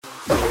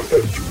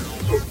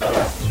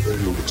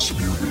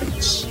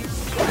Experience.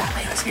 Pat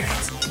Mayo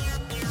Experience.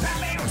 Pat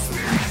Mayo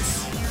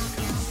Experience.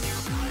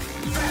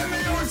 Pat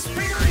Mayo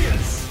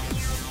Experience.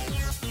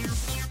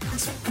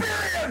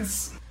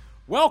 Experience.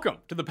 Welcome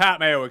to the Pat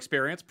Mayo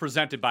Experience,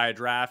 presented by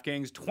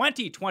DraftKings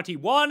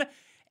 2021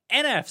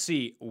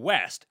 NFC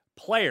West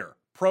player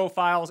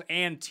profiles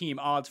and team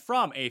odds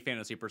from a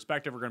fantasy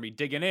perspective. We're going to be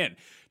digging in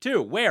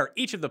to where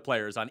each of the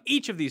players on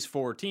each of these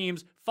four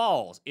teams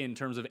falls in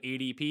terms of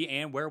ADP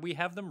and where we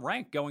have them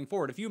ranked going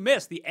forward. If you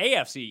missed the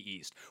AFC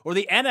East or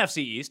the NFC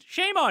East,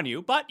 shame on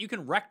you, but you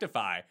can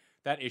rectify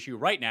that issue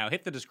right now.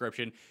 Hit the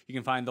description. You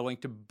can find the link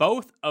to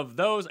both of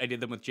those. I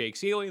did them with Jake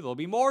Seeley. There'll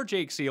be more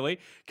Jake Seeley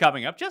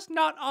coming up, just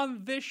not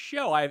on this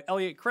show. I have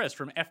Elliot Chris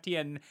from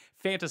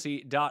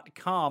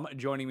FTNFantasy.com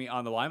joining me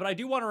on the line, but I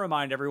do want to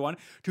remind everyone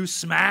to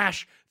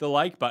smash the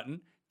like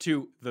button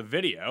to the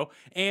video.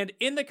 And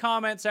in the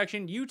comment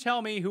section, you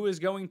tell me who is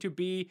going to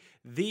be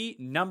the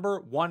number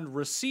one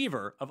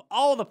receiver of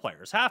all of the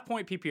players,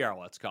 half-point PPR,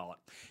 let's call it,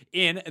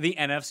 in the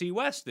NFC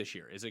West this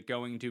year. Is it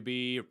going to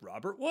be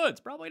Robert Woods?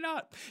 Probably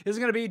not. Is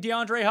it going to be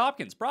DeAndre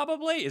Hopkins?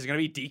 Probably. Is it going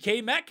to be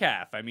DK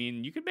Metcalf? I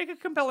mean, you could make a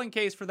compelling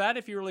case for that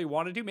if you really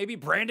wanted to. Maybe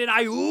Brandon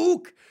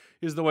Ayuk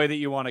is the way that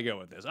you want to go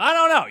with this. I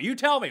don't know. You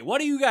tell me. What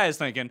are you guys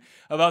thinking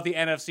about the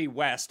NFC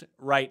West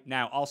right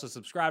now? Also,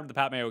 subscribe to the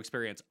Pat Mayo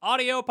Experience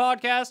audio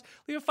podcast.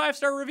 Leave a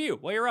 5-star review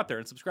while you're up there,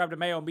 and subscribe to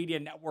Mayo Media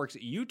Network's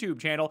YouTube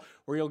channel,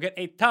 where you'll get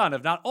a ton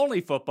of not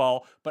only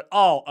football, but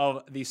all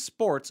of the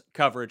sports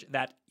coverage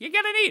that you're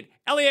going to need.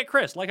 Elliot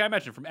Chris, like I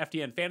mentioned, from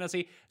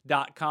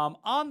FTNFantasy.com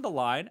on the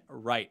line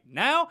right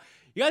now.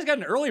 You guys got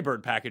an early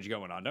bird package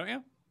going on, don't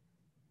you?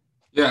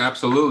 Yeah,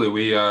 absolutely.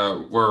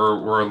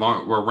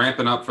 We're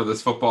ramping up for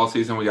this football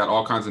season. We got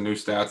all kinds of new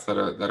stats that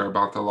are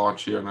about to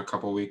launch here in a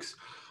couple weeks.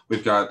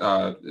 We've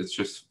got it's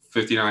just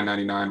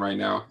 $59.99 right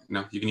now. You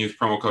know, you can use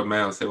promo code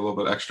Mayo, save a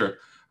little bit extra.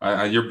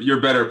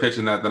 You're better at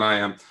pitching that than I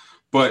am,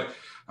 but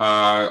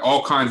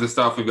all kinds of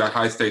stuff. We've got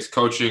high stakes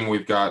coaching.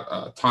 We've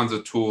got tons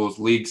of tools,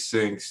 league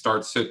sync,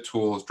 start sit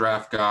tools,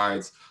 draft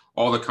guides,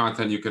 all the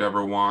content you could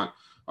ever want.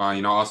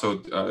 Also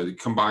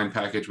combined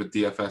package with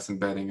DFS and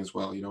betting as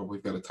well. You know,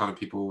 we've got a ton of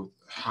people with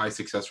high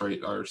success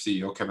rate. Our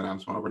CEO, Kevin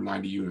Adams, went over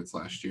 90 units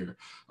last year,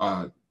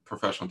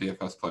 professional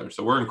DFS players.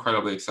 So we're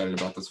incredibly excited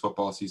about this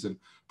football season,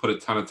 put a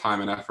ton of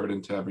time and effort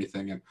into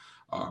everything, and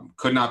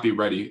could not be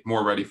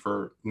more ready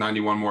for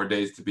 91 more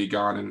days to be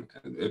gone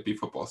and it be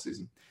football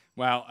season.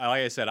 Well,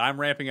 like I said, I'm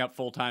ramping up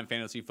full-time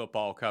fantasy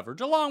football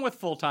coverage along with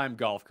full-time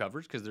golf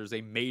coverage because there's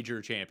a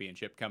major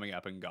championship coming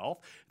up in golf.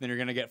 Then you're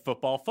going to get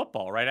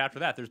football right after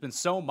that. There's been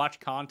so much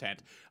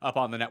content up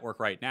on the network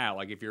right now.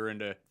 Like if you're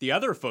into the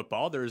other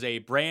football, there's a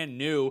brand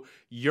new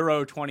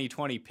Euro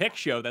 2020 pick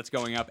show that's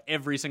going up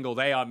every single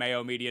day on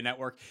Mayo Media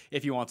Network.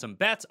 If you want some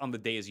bets on the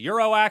day's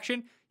Euro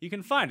action, you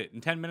can find it in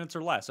 10 minutes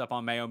or less up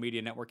on Mayo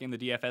Media Network in the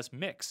DFS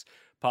Mix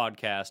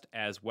podcast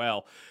as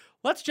well.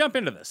 Let's jump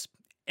into this.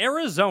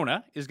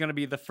 Arizona is going to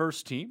be the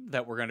first team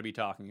that we're going to be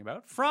talking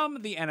about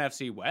from the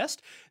NFC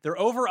West. Their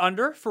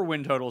over-under for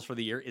win totals for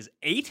the year is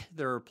 8.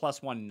 They're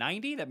plus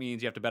 190. That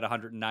means you have to bet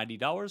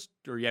 $190,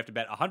 or you have to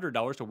bet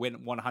 $100 to win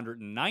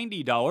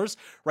 $190.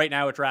 Right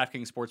now at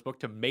DraftKings Sportsbook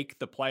to make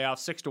the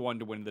playoffs, 6-1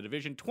 to win the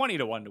division,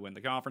 20-1 to win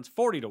the conference,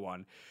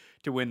 40-1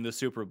 to win the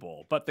Super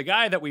Bowl. But the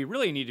guy that we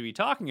really need to be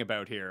talking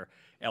about here,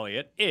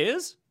 Elliot,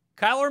 is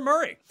Kyler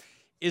Murray.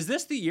 Is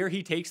this the year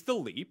he takes the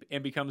leap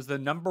and becomes the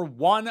number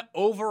one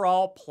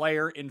overall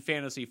player in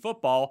fantasy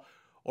football?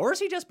 Or is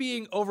he just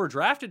being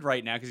overdrafted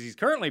right now because he's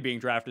currently being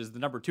drafted as the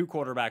number 2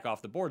 quarterback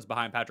off the boards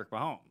behind Patrick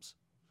Mahomes?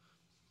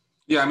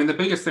 Yeah, I mean, the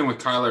biggest thing with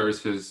Kyler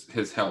is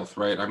his health,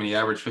 right? I mean, he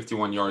averaged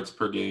 51 yards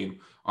per game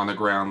on the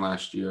ground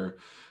last year.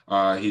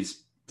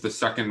 He's the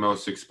second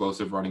most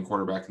explosive running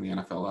quarterback in the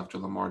NFL after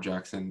Lamar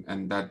Jackson.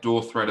 And that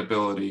dual threat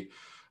ability,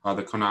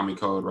 the Konami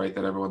code, right,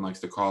 that everyone likes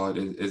to call it,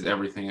 is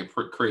everything. It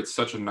creates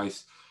such a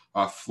nice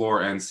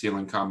floor and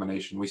ceiling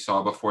combination. We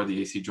saw before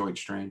the AC joint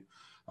strain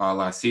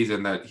last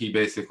season that he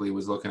basically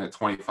was looking at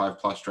 25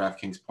 plus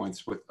DraftKings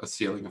points with a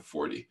ceiling of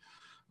 40.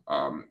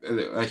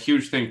 A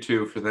huge thing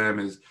too for them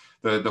is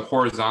the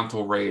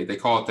horizontal raid. They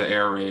call it the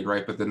air raid,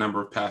 right? But the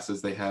number of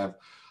passes they have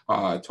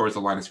towards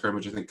the line of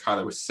scrimmage, I think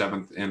Kyler was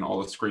 7th in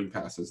all the screen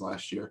passes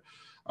last year.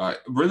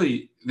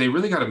 They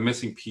really got a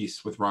missing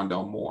piece with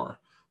Rondell Moore,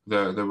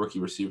 the rookie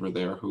receiver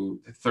there, who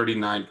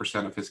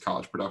 39% of his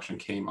college production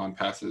came on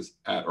passes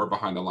at or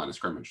behind the line of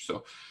scrimmage.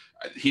 So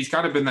he's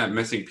kind of been that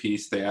missing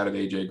piece. They added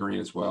AJ Green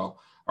as well,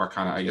 or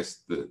kind of, I guess,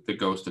 the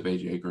ghost of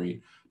AJ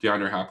Green,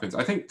 DeAndre Hopkins.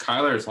 I think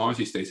Kyler, as long as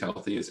he stays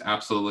healthy, is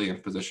absolutely in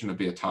position to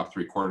be a top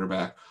 3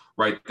 quarterback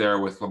right there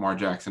with Lamar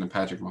Jackson and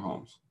Patrick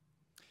Mahomes.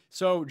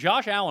 So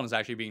Josh Allen is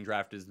actually being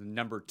drafted as the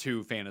number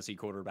 2 fantasy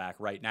quarterback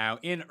right now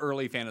in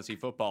early fantasy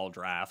football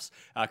drafts.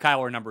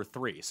 Kyler number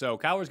 3. So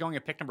Kyler's going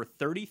at pick number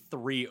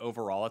 33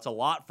 overall. That's a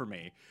lot for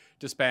me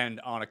to spend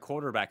on a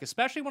quarterback,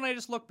 especially when I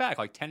just look back,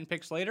 like 10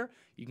 picks later,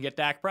 you can get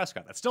Dak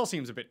Prescott. That still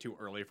seems a bit too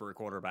early for a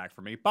quarterback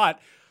for me. But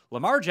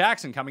Lamar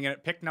Jackson coming in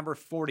at pick number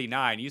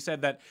 49. You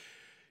said that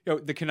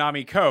the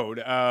Konami code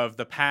of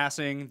the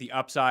passing, the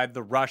upside,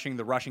 the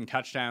rushing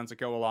touchdowns that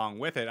go along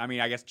with it. I mean,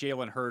 I guess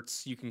Jalen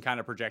Hurts, you can kind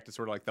of project as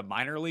sort of like the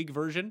minor league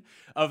version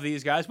of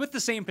these guys with the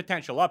same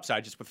potential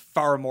upside, just with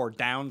far more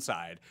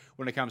downside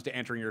when it comes to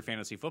entering your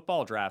fantasy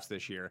football drafts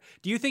this year.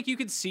 Do you think you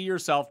could see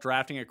yourself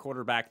drafting a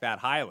quarterback that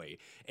highly?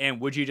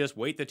 And would you just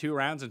wait the 2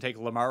 rounds and take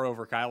Lamar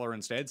over Kyler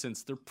instead,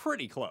 since they're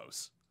pretty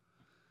close?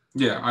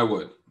 Yeah, I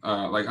would.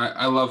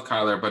 I love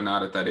Kyler, but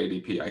not at that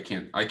ADP.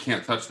 I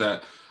can't touch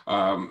that.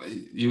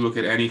 You look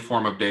at any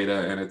form of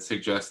data and it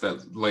suggests that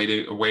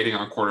waiting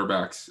on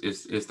quarterbacks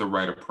is the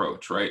right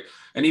approach, right?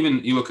 And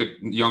even you look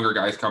at younger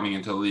guys coming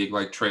into the league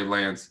like Trey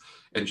Lance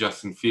and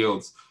Justin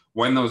Fields.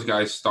 When those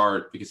guys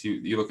start, because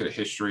you look at a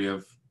history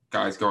of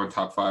guys going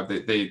top 5,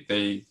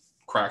 they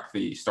crack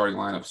the starting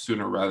lineup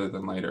sooner rather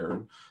than later.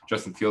 And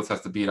Justin Fields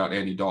has to beat out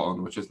Andy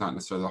Dalton, which is not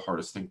necessarily the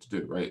hardest thing to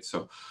do, right?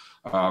 So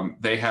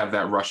they have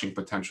that rushing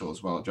potential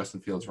as well. Justin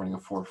Fields running a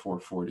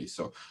 4.40.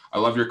 So I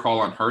love your call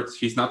on Hurts.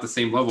 He's not the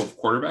same level of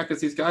quarterback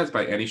as these guys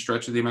by any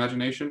stretch of the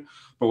imagination,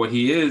 but what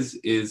he is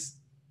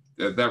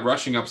that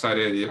rushing upside.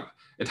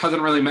 It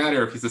doesn't really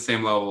matter if he's the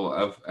same level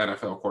of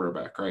NFL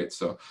quarterback, right?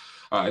 So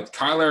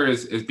Kyler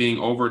is being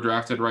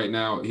overdrafted right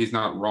now. He's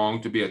not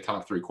wrong to be a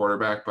top 3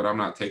 quarterback, but I'm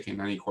not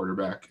taking any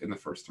quarterback in the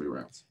first 3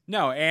 rounds.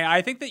 No, and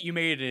I think that you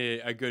made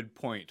a good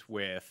point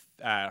with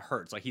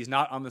Hurts. Like, he's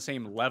not on the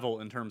same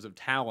level in terms of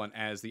talent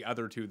as the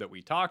other 2 that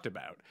we talked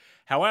about.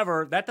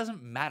 However, that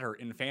doesn't matter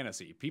in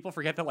fantasy. People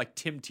forget that, like,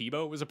 Tim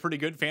Tebow was a pretty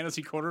good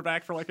fantasy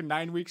quarterback for like a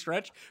 9-week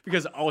stretch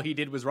because all he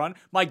did was run.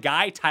 My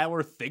guy,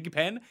 Tyler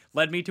Thigpen,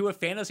 led me to a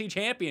fantasy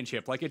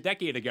championship like a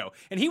decade ago,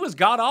 and he was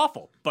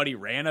god-awful, but he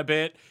ran a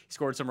bit. He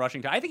scored some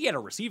rushing. I think he had a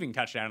receiving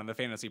touchdown in the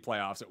fantasy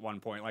playoffs at one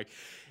point. Like,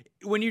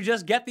 when you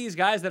just get these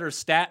guys that are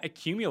stat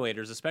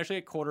accumulators, especially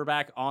at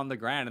quarterback on the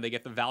ground, and they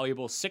get the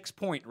valuable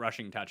 6-point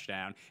rushing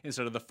touchdown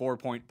instead of the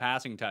 4-point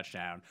passing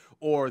touchdown,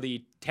 or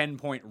the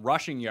 10-point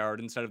rushing yard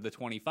instead of the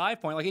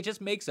 25-point, like, it just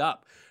makes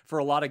up for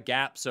a lot of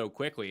gaps so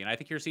quickly. And I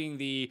think you're seeing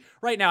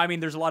right now, I mean,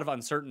 there's a lot of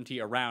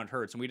uncertainty around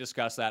Hurts, and we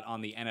discussed that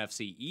on the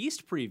NFC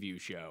East preview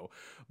show,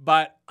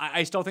 but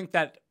I still think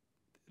that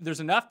there's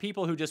enough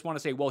people who just want to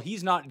say, well,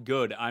 he's not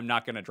good, I'm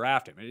not going to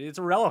draft him. It's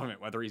irrelevant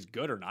whether he's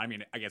good or not. I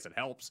mean, I guess it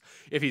helps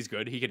if he's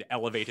good. He could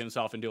elevate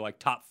himself into like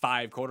top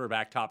 5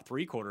 quarterback, top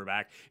 3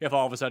 quarterback if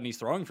all of a sudden he's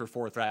throwing for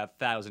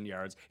 4,000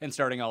 yards and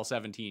starting all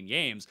 17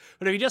 games.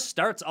 But if he just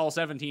starts all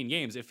 17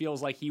 games, it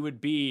feels like he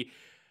would be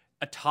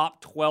a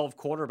top 12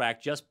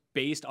 quarterback just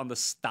based on the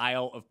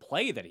style of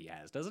play that he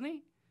has, doesn't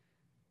he?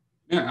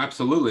 Yeah,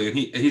 absolutely. And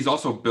he's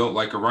also built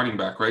like a running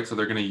back, right? So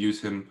they're going to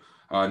use him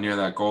near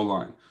that goal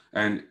line.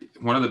 And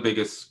one of the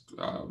biggest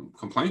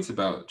complaints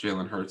about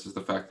Jalen Hurts is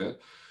the fact that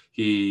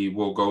he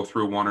will go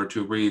through 1 or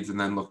 2 reads and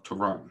then look to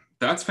run.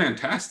 That's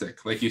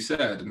fantastic, like you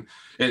said. And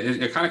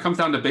it kind of comes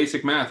down to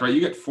basic math, right? You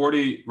get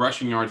 40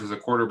 rushing yards as a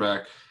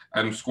quarterback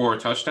and score a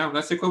touchdown.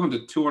 That's equivalent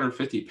to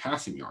 250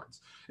 passing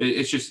yards.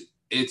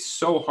 It's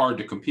so hard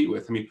to compete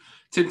with. I mean,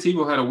 Tim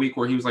Tebow had a week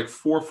where he was like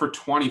 4 for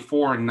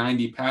 24 and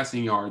 90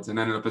 passing yards and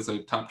ended up as a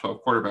top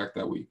 12 quarterback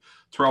that week.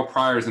 Terrell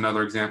Pryor is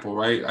another example,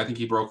 right? I think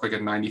he broke like a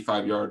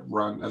 95-yard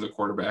run as a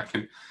quarterback,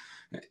 and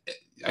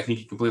I think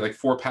he completed like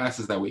 4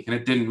 passes that week, and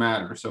it didn't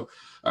matter. So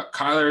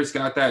Kyler's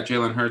got that.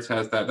 Jalen Hurts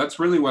has that. That's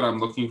really what I'm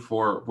looking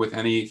for with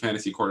any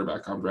fantasy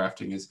quarterback I'm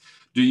drafting is,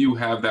 do you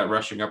have that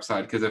rushing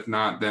upside? Because if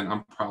not, then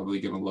I'm probably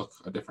going to look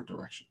a different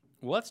direction.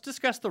 Well, let's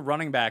discuss the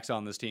running backs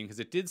on this team, because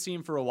it did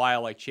seem for a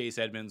while like Chase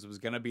Edmonds was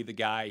going to be the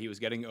guy. He was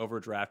getting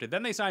overdrafted.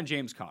 Then they signed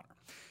James Conner.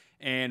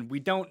 And we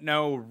don't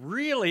know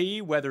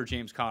really whether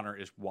James Conner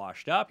is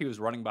washed up. He was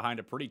running behind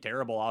a pretty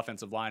terrible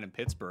offensive line in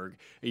Pittsburgh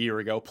a year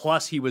ago.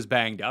 Plus, he was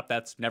banged up.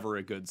 That's never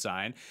a good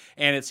sign.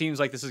 And it seems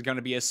like this is going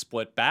to be a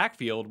split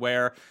backfield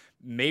where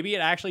maybe it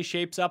actually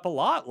shapes up a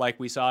lot like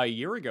we saw a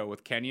year ago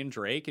with Kenyon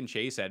Drake and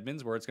Chase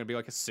Edmonds, where it's going to be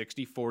like a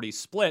 60-40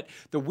 split.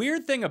 The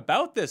weird thing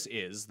about this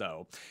is,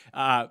 though,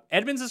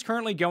 Edmonds is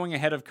currently going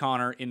ahead of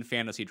Conner in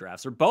fantasy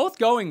drafts. They're both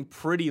going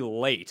pretty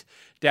late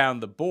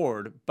down the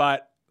board,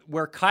 but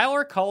where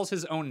Kyler calls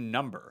his own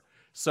number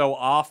so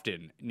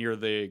often near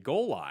the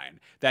goal line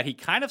that he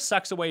kind of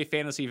sucks away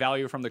fantasy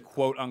value from the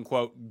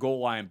quote-unquote goal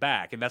line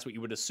back, and that's what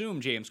you would assume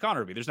James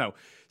Conner would be. There's no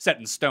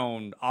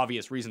set-in-stone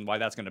obvious reason why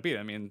that's going to be.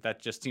 I mean,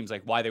 that just seems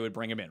like why they would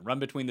bring him in. Run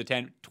between the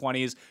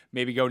 20s,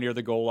 maybe go near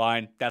the goal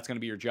line. That's going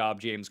to be your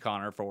job, James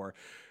Conner, for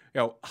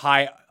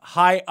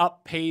high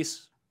up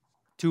pace,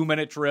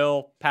 2-minute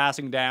drill,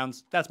 passing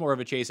downs. That's more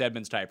of a Chase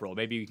Edmonds type role.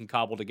 Maybe you can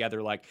cobble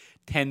together like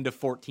 10 to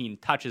 14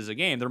 touches a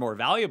game. They're more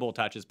valuable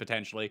touches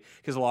potentially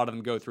because a lot of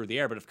them go through the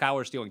air. But if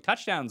Kyler's stealing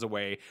touchdowns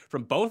away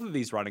from both of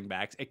these running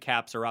backs, it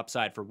caps our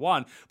upside for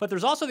one. But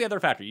there's also the other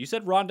factor. You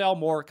said Rondale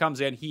Moore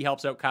comes in. He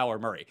helps out Kyler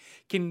Murray.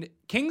 Can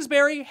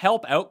Kingsbury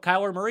help out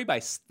Kyler Murray by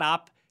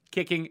stop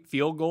kicking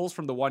field goals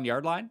from the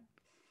 1-yard line?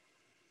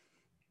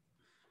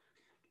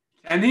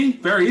 Can he?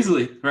 Very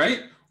easily,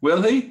 right?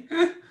 Will he?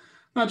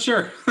 Not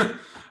sure.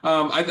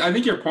 I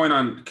think your point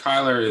on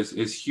Kyler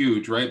is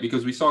huge, right?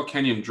 Because we saw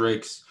Kenyon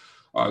Drake's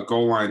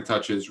goal line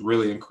touches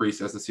really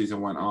increase as the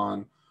season went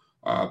on.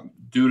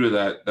 due to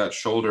that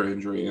shoulder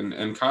injury.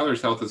 And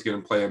Kyler's health is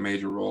going to play a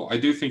major role. I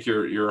do think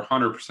you're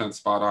 100%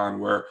 spot on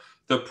where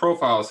the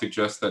profile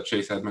suggests that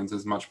Chase Edmonds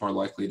is much more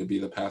likely to be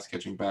the pass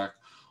catching back,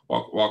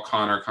 while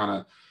Connor kind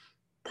of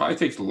probably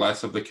takes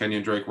less of the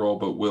Kenyon Drake role,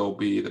 but will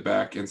be the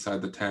back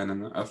inside the 10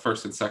 and a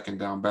first and second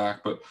down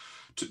back. But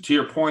to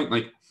your point,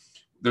 like,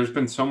 there's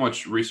been so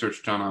much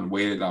research done on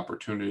weighted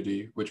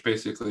opportunity, which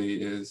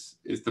basically is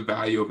the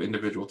value of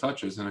individual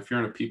touches. And if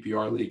you're in a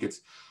PPR league, it's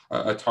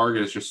a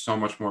target is just so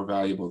much more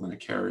valuable than a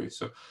carry.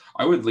 So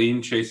I would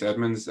lean Chase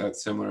Edmonds at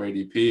similar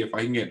ADP. If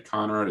I can get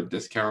Connor at a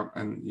discount,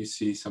 and you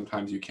see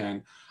sometimes you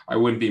can, I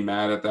wouldn't be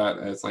mad at that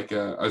as like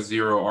a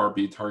zero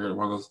RB target,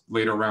 one of those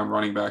later round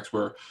running backs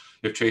where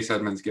if Chase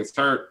Edmonds gets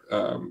hurt,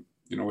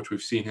 which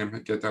we've seen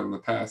him get done in the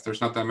past,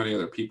 there's not that many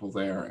other people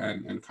there,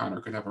 and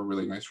Connor could have a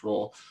really nice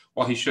role,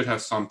 while he should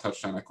have some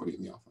touchdown equity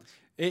in the offense.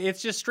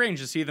 It's just strange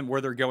to see them where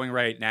they're going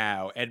right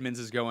now. Edmonds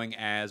is going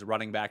as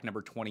running back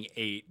number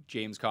 28.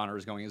 James Conner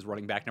is going as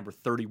running back number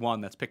 31.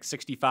 That's pick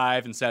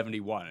 65 and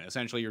 71. And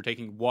essentially, you're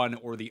taking one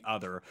or the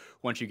other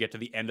once you get to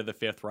the end of the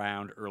 5th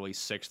round, early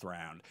 6th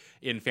round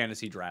in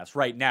fantasy drafts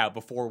right now,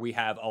 before we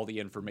have all the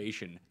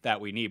information that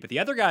we need. But the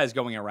other guys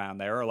going around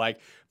there are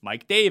like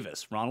Mike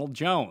Davis, Ronald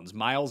Jones,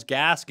 Myles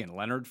Gaskin,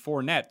 Leonard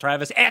Fournette,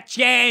 Travis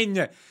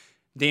Etienne,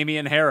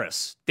 Damian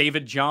Harris,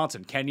 David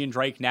Johnson, Kenyon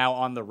Drake now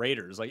on the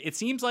Raiders. Like, it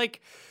seems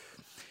like,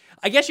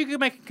 I guess you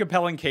could make a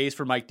compelling case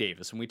for Mike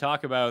Davis. When we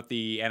talk about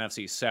the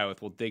NFC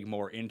South, we'll dig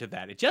more into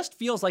that. It just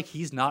feels like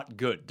he's not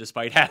good,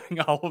 despite having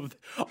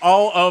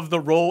all of the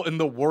role in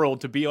the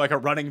world to be like a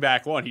running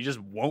back one. He just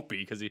won't be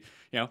because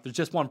there's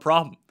just one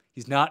problem.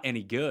 He's not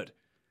any good.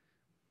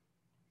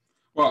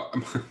 Well,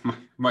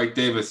 Mike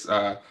Davis,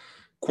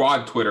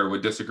 quad Twitter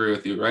would disagree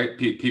with you, right?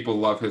 People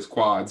love his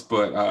quads,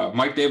 but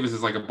Mike Davis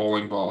is like a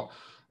bowling ball.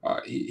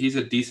 He's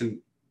a decent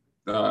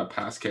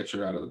pass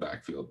catcher out of the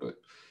backfield, but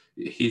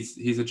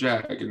he's a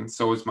jag, and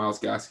so is Myles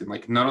Gaskin.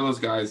 Like, none of those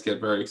guys get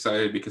very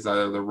excited because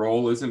either the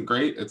role isn't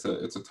great, it's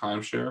a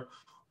timeshare,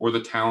 or the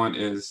talent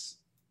is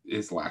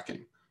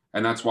lacking,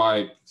 and that's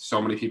why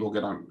so many people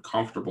get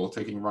uncomfortable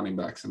taking running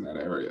backs in that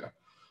area.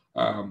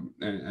 And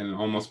it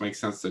almost makes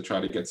sense to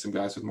try to get some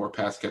guys with more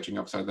pass catching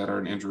upside that are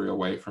an injury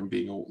away from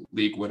being a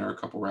league winner a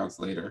couple rounds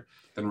later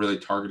than really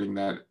targeting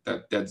that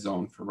dead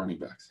zone for running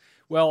backs.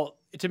 Well,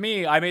 to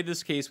me, I made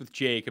this case with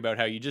Jake about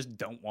how you just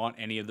don't want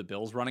any of the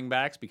Bills running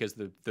backs because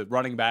the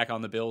running back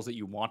on the Bills that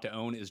you want to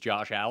own is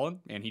Josh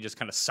Allen, and he just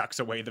kind of sucks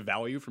away the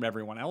value from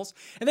everyone else.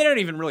 And they don't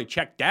even really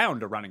check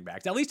down to running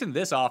backs. At least in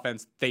this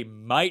offense, they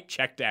might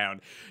check down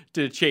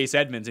to Chase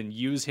Edmonds and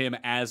use him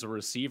as a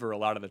receiver a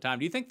lot of the time.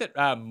 Do you think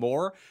that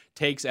Moore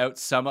takes out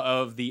some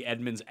of the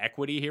Edmonds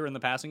equity here in the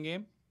passing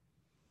game?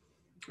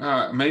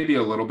 Maybe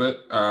a little bit.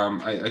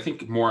 I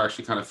think Moore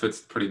actually kind of fits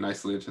pretty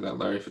nicely into that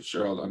Larry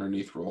Fitzgerald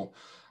underneath role.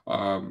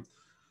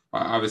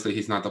 Obviously,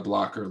 he's not the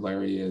blocker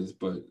Larry is,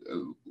 but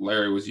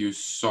Larry was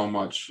used so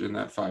much in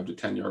that 5 to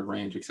 10 yard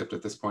range, except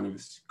at this point of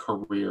his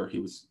career, he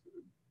was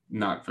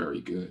not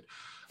very good.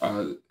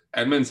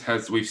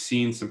 Edmonds we've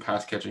seen some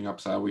pass catching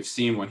upside. We've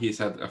seen when he's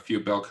had a few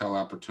bell cow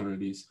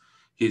opportunities,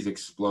 he's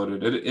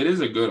exploded. It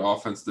is a good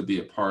offense to be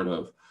a part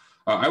of.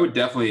 I would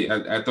definitely,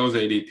 at those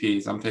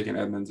ADPs, I'm taking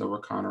Edmonds over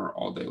Connor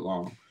all day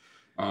long.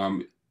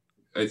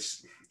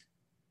 It's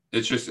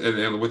just,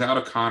 and without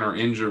a Connor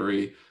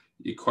injury,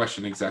 you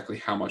question exactly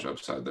how much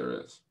upside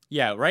there is.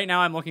 Yeah, right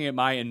now I'm looking at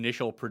my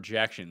initial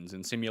projections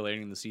and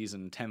simulating the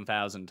season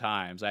 10,000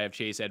 times. I have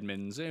Chase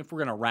Edmonds, if we're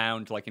going to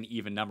round to like an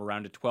even number,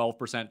 around a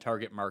 12%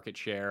 target market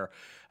share,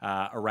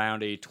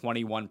 around a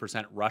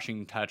 21%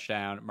 rushing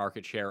touchdown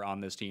market share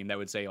on this team. That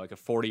would say like a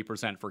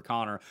 40% for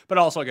Connor, but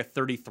also like a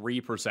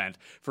 33%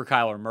 for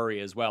Kyler Murray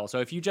as well. So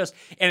if you just,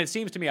 and it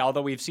seems to me,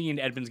 although we've seen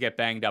Edmonds get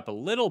banged up a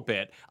little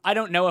bit, I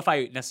don't know if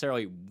I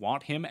necessarily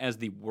want him as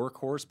the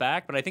workhorse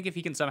back, but I think if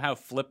he can somehow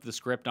flip the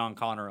script on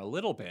Connor a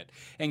little bit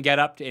and get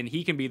up to, and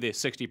he can be the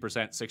 60%,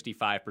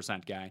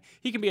 65% guy,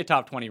 he can be a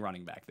top 20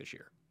 running back this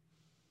year.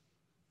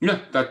 Yeah,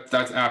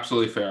 that's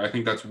absolutely fair. I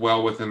think that's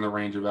well within the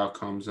range of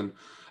outcomes. And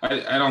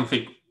I don't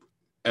think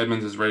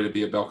Edmonds is ready to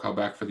be a bell cow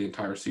back for the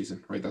entire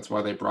season, right? That's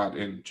why they brought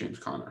in James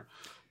Conner.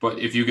 But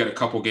if you get a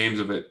couple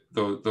games of it,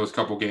 those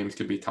couple games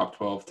could be top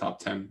 12, top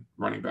 10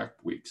 running back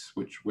weeks,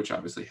 which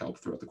obviously help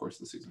throughout the course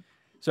of the season.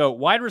 So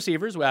wide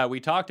receivers, we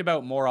talked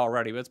about more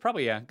already, but it's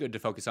probably good to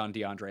focus on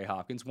DeAndre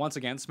Hopkins. Once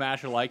again,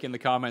 smash a like in the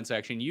comment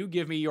section. You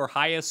give me your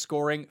highest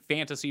scoring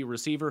fantasy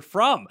receiver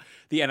from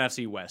the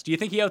NFC West. Do you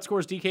think he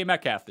outscores DK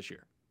Metcalf this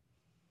year?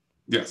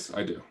 Yes,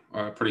 I do.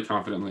 Pretty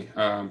confidently.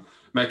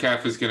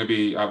 Metcalf is going to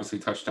be obviously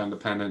touchdown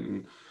dependent,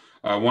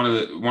 and one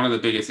of the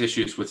biggest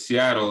issues with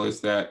Seattle is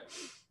that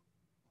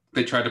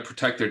they tried to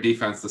protect their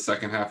defense the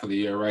second half of the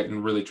year, right,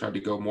 and really tried to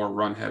go more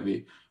run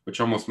heavy, which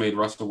almost made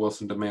Russell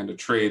Wilson demand a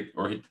trade,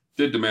 or he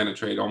did demand a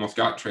trade, almost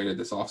got traded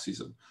this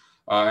offseason.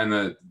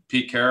 And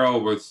Pete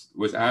Carroll was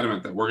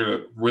adamant that we're going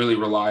to really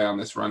rely on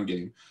this run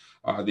game.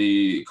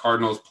 The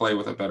Cardinals play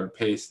with a better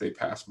pace; they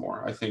pass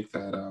more. I think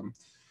that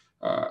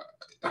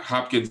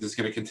Hopkins is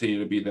going to continue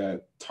to be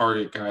that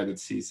target guy that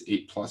sees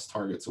 8+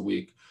 targets a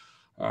week.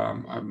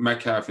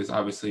 Metcalf is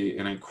obviously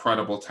an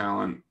incredible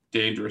talent,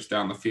 dangerous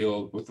down the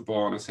field with the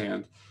ball in his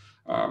hand.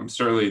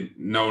 Certainly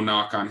no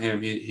knock on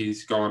him.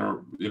 He's going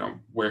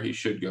where he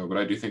should go. But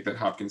I do think that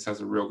Hopkins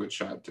has a real good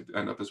shot to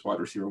end up as wide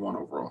receiver 1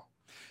 overall.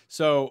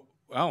 So,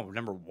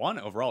 number 1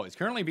 overall. He's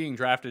currently being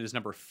drafted as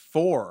number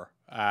 4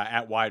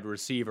 at wide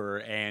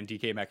receiver, and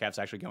DK Metcalf's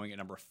actually going at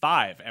number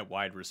 5 at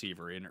wide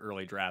receiver in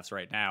early drafts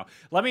right now.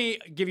 Let me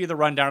give you the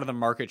rundown of the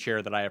market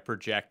share that I have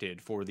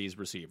projected for these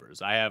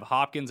receivers. I have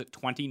Hopkins at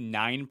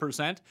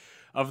 29%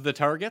 of the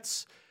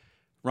targets,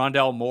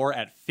 Rondale Moore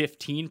at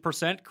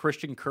 15%,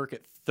 Christian Kirk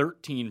at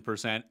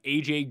 13%,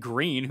 AJ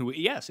Green, who,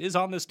 yes, is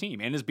on this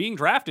team and is being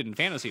drafted in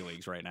fantasy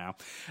leagues right now,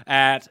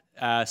 at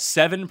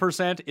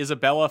 7%,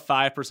 Isabella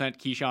 5%,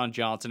 Keyshawn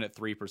Johnson at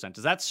 3%.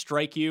 Does that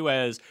strike you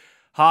as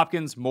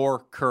Hopkins,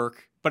 Moore,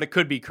 Kirk? But it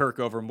could be Kirk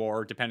over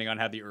Moore, depending on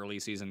how the early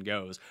season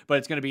goes. But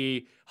it's going to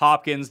be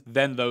Hopkins,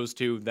 then those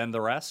two, then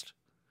the rest?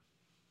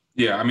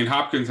 Yeah, I mean,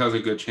 Hopkins has a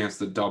good chance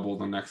to double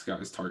the next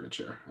guy's target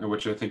share,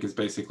 which I think is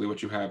basically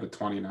what you have at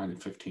 29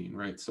 and 15,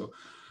 right? So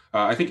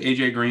I think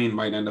AJ Green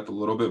might end up a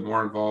little bit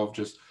more involved.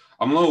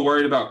 I'm a little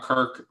worried about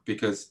Kirk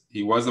because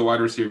he was the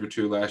wide receiver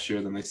 2 last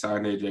year. Then they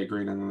signed AJ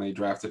Green and then they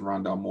drafted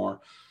Rondale Moore.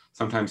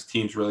 Sometimes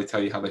teams really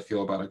tell you how they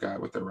feel about a guy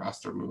with their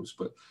roster moves,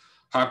 but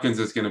Hopkins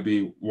is going to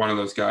be one of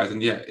those guys.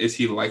 And yeah, is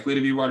he likely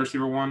to be wide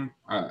receiver 1?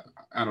 I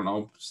don't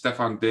know.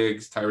 Stephon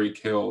Diggs, Tyreek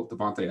Hill,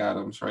 Devontae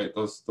Adams, right?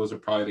 Those are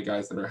probably the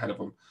guys that are ahead of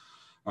him.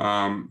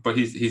 But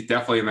he's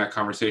definitely in that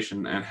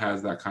conversation and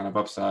has that kind of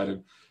upside.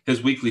 And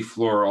his weekly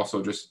floor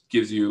also just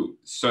gives you,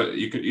 so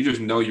you just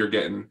know you're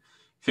getting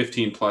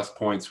 15 plus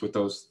points with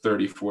those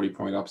 30, 40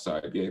 point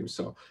upside games.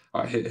 So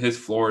his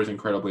floor is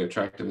incredibly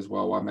attractive as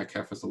well, while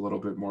Metcalf is a little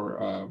bit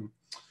more,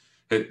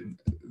 the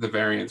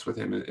variance with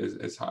him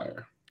is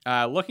higher.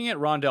 Looking at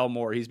Rondale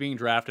Moore, he's being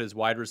drafted as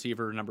wide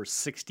receiver number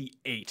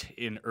 68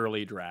 in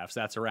early drafts.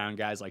 That's around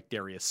guys like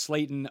Darius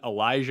Slayton,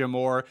 Elijah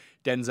Moore,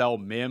 Denzel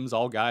Mims,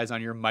 all guys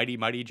on your mighty,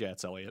 mighty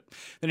Jets, Elliot.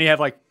 Then you have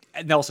like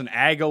Nelson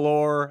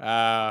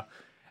Aguilar,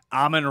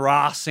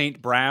 Amon-Ra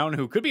St. Brown,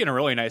 who could be in a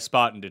really nice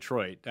spot in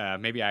Detroit.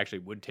 Maybe I actually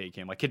would take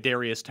him. Like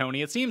Kadarius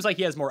Toney. It seems like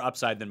he has more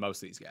upside than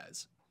most of these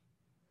guys.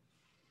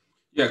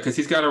 Yeah, because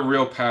he's got a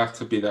real path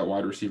to be that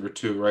wide receiver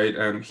too, right?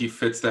 And he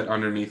fits that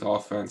underneath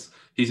offense.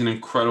 He's an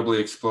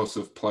incredibly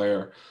explosive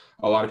player.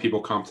 A lot of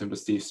people comped him to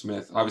Steve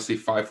Smith. Obviously,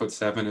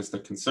 5'7" is the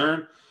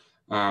concern,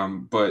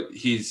 but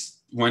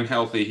when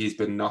healthy, he's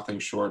been nothing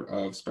short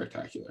of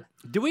spectacular.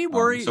 Do we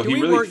worry?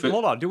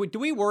 Hold on. Do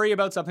we worry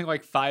about something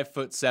like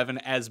 5'7"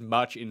 as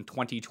much in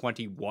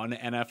 2021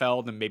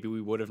 NFL than maybe we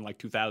would have in like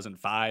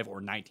 2005 or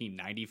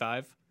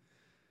 1995?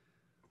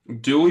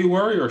 Do we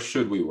worry or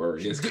should we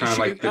worry? It's kind of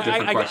like the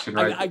different question,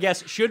 right? I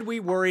guess, should we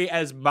worry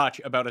as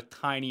much about a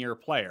tinier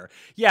player?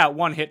 Yeah,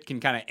 one hit can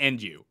kind of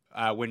end you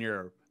when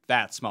you're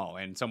that small,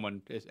 and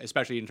someone,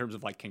 especially in terms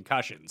of like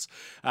concussions,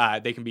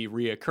 they can be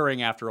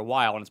reoccurring after a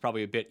while, and it's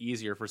probably a bit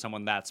easier for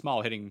someone that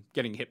small getting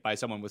hit by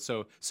someone with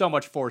so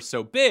much force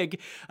so big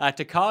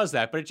to cause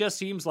that. But it just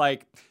seems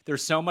like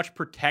there's so much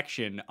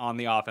protection on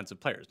the offensive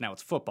players. Now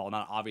it's football,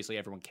 not obviously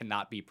everyone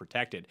cannot be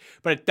protected,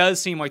 but it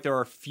does seem like there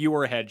are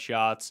fewer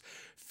headshots,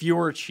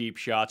 fewer cheap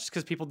shots, just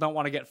because people don't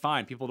want to get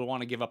fined. People don't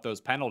want to give up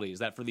those penalties.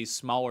 That for these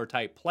smaller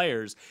type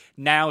players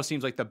now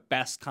seems like the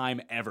best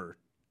time ever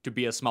to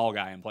be a small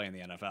guy and play in the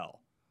NFL.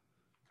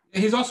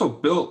 He's also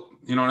built,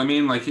 you know what I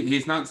mean? Like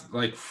he's not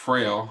like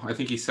frail. I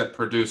think he set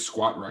Purdue's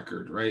squat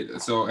record, right?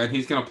 So, and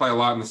he's going to play a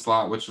lot in the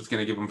slot, which is going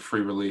to give him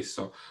free release.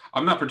 So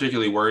I'm not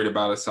particularly worried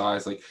about his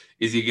size. Like,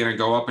 is he going to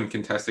go up in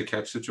contested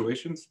catch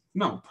situations?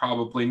 No,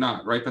 probably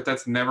not, right? But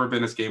that's never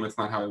been his game. It's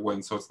not how he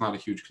wins. So it's not a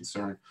huge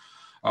concern.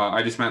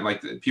 I just meant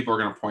like people are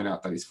going to point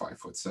out that he's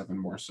 5'7"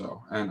 more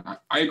so. And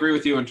I agree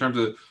with you in terms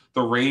of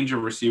the range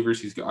of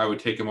receivers. I would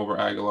take him over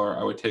Aguilar.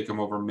 I would take him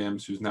over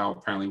Mims, who's now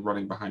apparently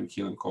running behind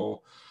Keelan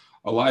Cole.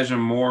 Elijah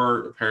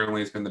Moore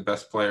apparently has been the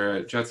best player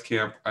at Jets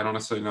camp. I don't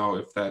necessarily know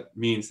if that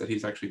means that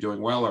he's actually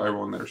doing well or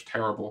everyone there is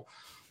terrible.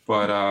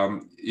 But,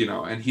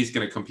 and he's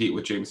going to compete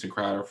with Jamison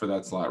Crowder for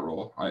that slot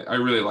role. I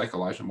really like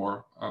Elijah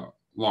Moore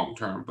long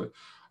term. But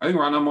I think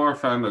Rondale Moore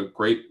found a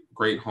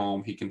great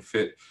home. He can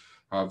fit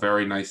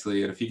very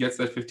nicely. And if he gets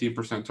that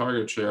 15%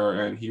 target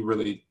share and he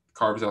really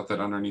carves out that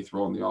underneath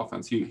role in the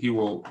offense, he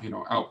will,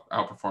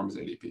 outperform his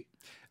ADP.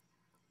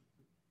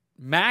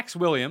 Max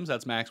Williams,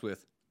 that's Max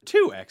with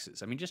 2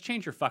 X's. I mean, just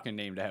change your fucking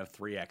name to have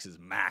 3 X's.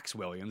 Max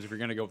Williams, if you're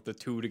going to go with the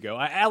 2 to go.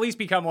 At least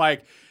become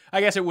like,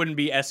 I guess it wouldn't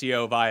be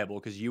SEO viable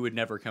because you would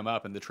never come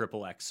up in the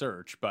XXX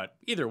search. But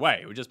either way,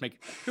 it would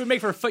make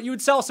for you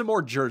would sell some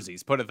more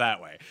jerseys, put it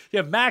that way. You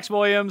have Max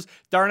Williams,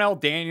 Darnell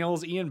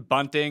Daniels, Ian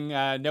Bunting,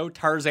 no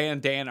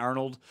Tarzan Dan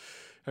Arnold.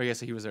 I guess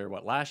he was there,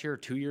 last year or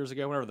 2 years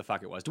ago, whatever the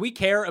fuck it was. Do we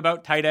care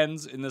about tight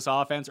ends in this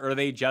offense, or are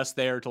they just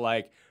there to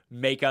like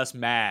make us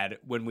mad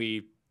when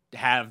we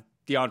have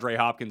DeAndre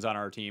Hopkins on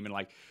our team and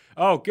like,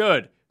 oh,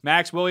 good,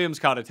 Max Williams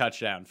caught a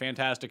touchdown.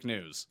 Fantastic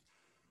news.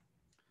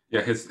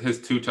 Yeah,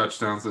 his 2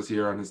 touchdowns this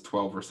year on his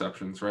 12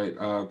 receptions, right?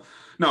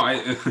 No,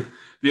 I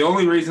the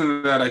only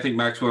reason that I think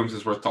Max Williams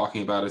is worth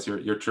talking about is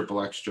your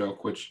triple X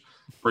joke, which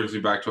brings me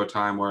back to a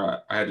time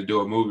where I had to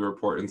do a movie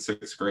report in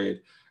 6th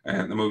grade,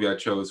 and the movie I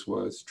chose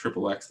was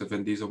Triple X, the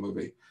Vin Diesel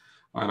movie.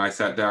 And I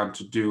sat down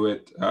to do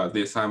it,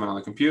 the assignment on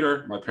the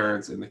computer, my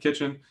parents in the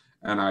kitchen,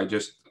 and I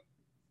just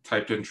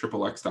typed in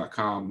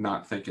triplex.com,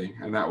 not thinking,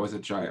 and that was a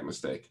giant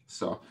mistake.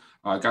 So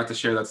I got to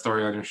share that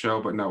story on your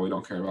show, but no, we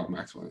don't care about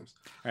Max Williams.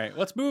 All right,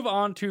 let's move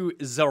on to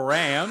the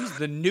Rams,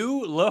 the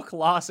new look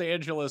Los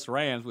Angeles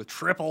Rams with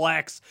Triple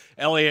X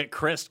Elliott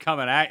Christ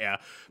coming at you.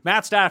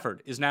 Matt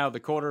Stafford is now the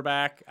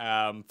quarterback.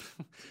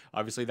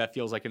 Obviously, that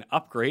feels like an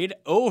upgrade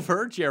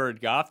over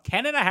Jared Goff.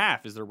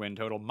 10.5 is their win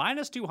total,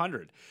 minus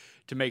 200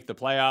 to make the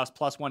playoffs,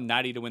 plus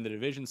 190 to win the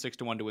division,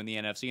 6-1 to win the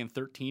NFC, and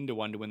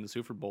 13-1 to win the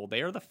Super Bowl.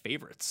 They are the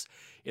favorites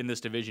in this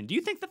division. Do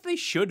you think that they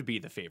should be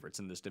the favorites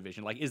in this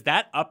division? Like, is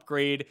that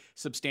upgrade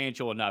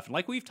substantial enough? And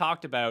like we've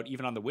talked about,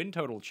 even on the win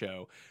total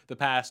show, the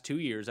past 2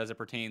 years as it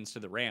pertains to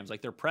the Rams,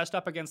 like they're pressed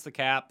up against the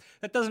cap.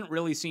 That doesn't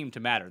really seem to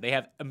matter. They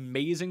have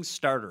amazing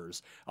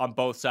starters on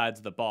both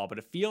sides of the ball, but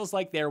it feels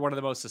like they're one of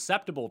the most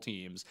susceptible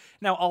teams.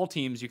 Now, all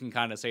teams you can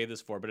kind of say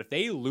this for, but if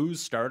they lose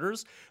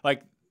starters,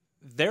 like,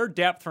 their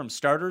depth from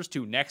starters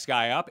to next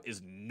guy up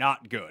is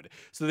not good.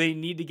 So they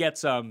need to get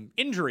some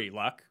injury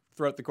luck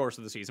throughout the course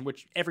of the season,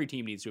 which every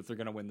team needs to if they're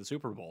going to win the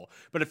Super Bowl.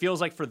 But it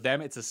feels like for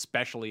them, it's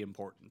especially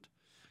important.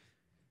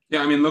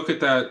 Yeah, I mean, look at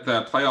that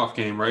playoff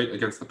game, right,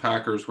 against the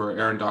Packers where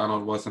Aaron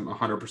Donald wasn't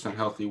 100%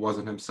 healthy,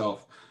 wasn't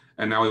himself.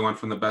 And now we went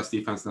from the best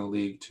defense in the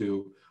league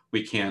to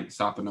we can't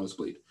stop a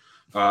nosebleed.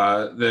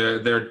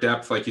 Their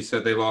depth, like you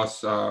said, they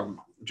lost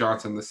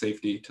Johnson, the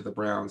safety, to the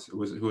Browns, who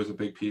was a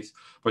big piece.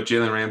 But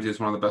Jalen Ramsey is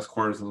one of the best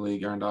corners in the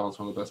league. Aaron Donald's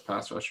one of the best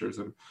pass rushers.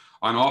 And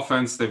on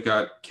offense, they've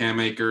got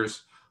Cam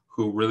Akers,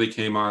 who really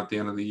came on at the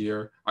end of the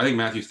year. I think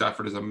Matthew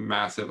Stafford is a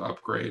massive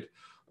upgrade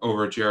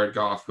over Jared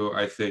Goff, who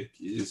I think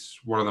is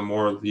one of the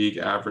more league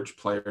average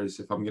players,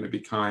 if I'm going to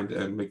be kind,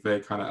 and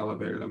McVay kind of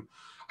elevated him.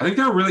 I think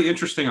they're really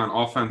interesting on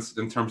offense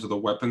in terms of the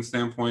weapon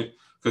standpoint,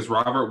 because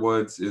Robert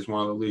Woods is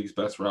one of the league's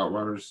best route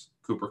runners.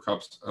 Cooper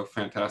Kupp's a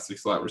fantastic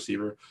slot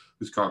receiver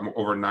who's caught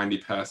over 90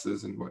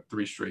 passes in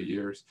 3 straight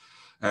years.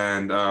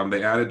 And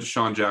they added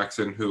Deshaun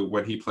Jackson, who,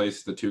 when he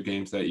plays the 2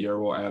 games that year,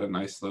 will add a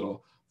nice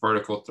little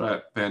vertical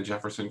threat. Van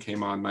Jefferson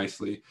came on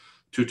nicely.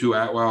 Tutu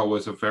Atwell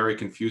was a very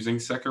confusing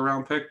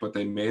second-round pick, but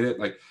they made it.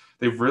 Like,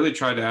 they've really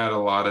tried to add a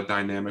lot of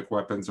dynamic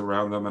weapons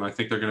around them, and I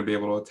think they're going to be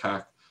able to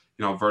attack,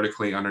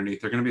 vertically underneath.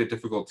 They're going to be a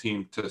difficult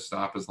team to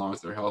stop as long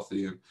as they're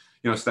healthy. And,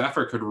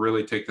 Stafford could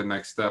really take the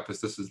next step,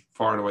 as this is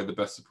far and away the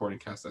best supporting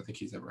cast I think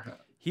he's ever had.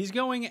 He's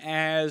going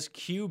as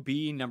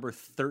QB number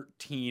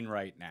 13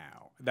 right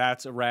now.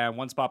 That's around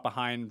one spot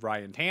behind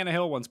Ryan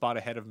Tannehill, one spot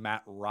ahead of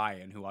Matt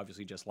Ryan, who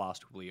obviously just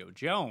lost Julio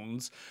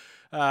Jones.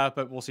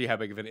 But we'll see how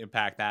big of an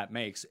impact that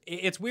makes.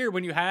 It's weird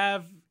when you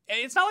have...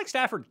 It's not like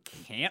Stafford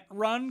can't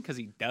run, because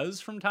he does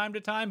from time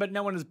to time, but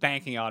no one is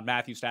banking on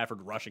Matthew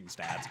Stafford rushing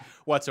stats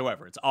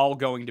whatsoever. It's all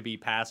going to be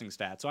passing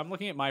stats. So I'm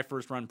looking at my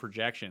first run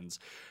projections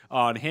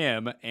on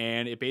him,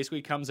 and it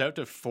basically comes out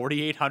to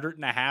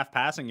 4,800.5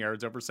 passing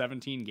yards over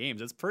 17 games.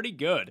 That's pretty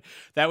good.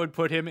 That would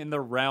put him in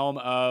the realm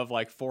of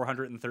like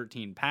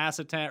 413 pass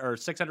attempts, or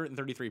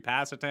 633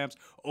 pass attempts,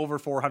 over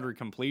 400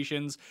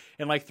 completions,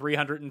 and like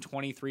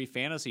 323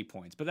 fantasy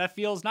points. But that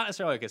feels not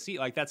necessarily like a seat,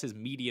 like that's his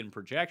median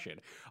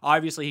projection.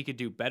 Obviously, he could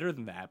do better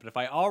than that, but if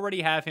I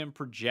already have him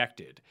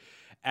projected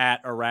at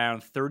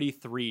around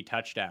 33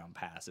 touchdown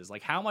passes,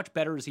 like how much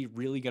better is he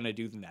really going to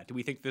do than that? Do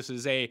we think this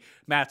is a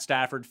Matt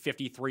Stafford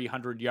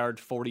 5,300 yard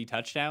 40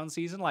 touchdown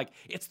season? Like,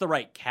 it's the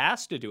right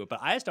cast to do it, but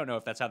I just don't know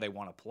if that's how they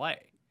want to play.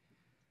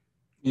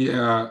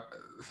 Yeah.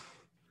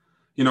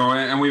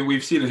 And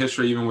we've seen in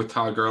history, even with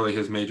Todd Gurley,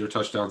 his major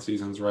touchdown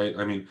seasons, right?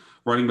 I mean,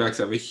 running backs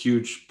have a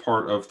huge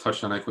part of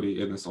touchdown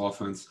equity in this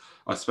offense.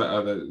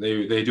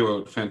 They do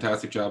a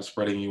fantastic job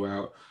spreading you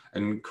out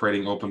and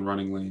creating open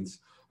running lanes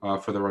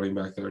for the running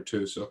back there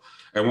too. So,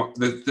 and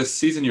the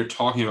season you're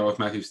talking about with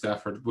Matthew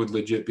Stafford would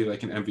legit be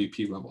like an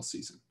MVP level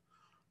season,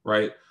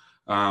 right?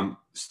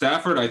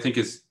 Stafford, I think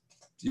he's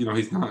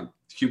not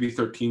QB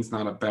 13 is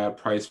not a bad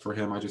price for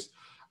him.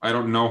 I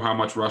don't know how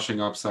much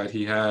rushing upside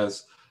he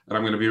has. And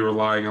I'm going to be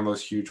relying on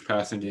those huge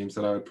passing games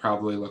that I would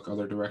probably look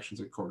other directions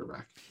at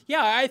quarterback.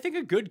 Yeah, I think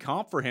a good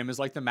comp for him is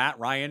like the Matt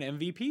Ryan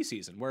MVP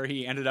season, where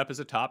he ended up as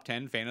a top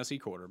 10 fantasy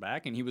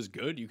quarterback, and he was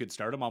good. You could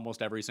start him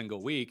almost every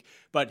single week,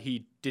 but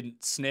he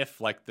didn't sniff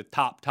like the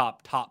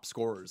top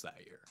scorers that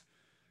year.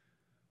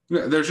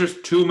 Yeah, there's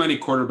just too many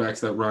quarterbacks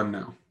that run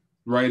now,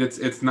 right?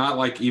 It's not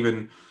like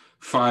even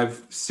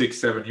 5, 6,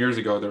 7 years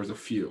ago there was a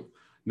few.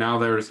 Now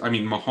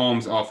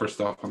Mahomes offers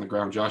stuff on the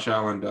ground. Josh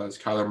Allen does.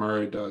 Kyler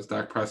Murray does.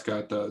 Dak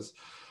Prescott does.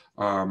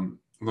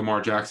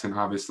 Lamar Jackson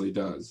obviously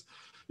does.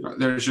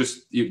 There's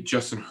just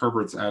Justin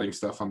Herbert's adding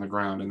stuff on the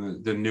ground,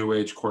 and the new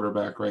age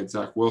quarterback, right?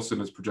 Zach Wilson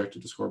is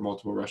projected to score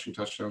multiple rushing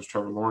touchdowns.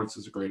 Trevor Lawrence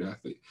is a great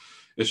athlete.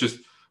 It's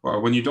just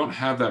when you don't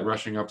have that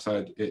rushing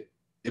upside,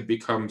 it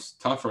becomes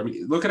tougher. I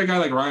mean, look at a guy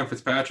like Ryan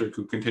Fitzpatrick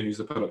who continues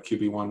to put up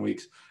QB1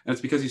 weeks, and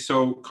it's because he's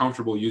so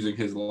comfortable using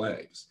his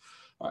legs.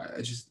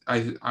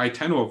 I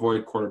tend to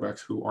avoid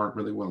quarterbacks who aren't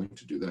really willing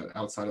to do that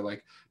outside of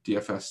like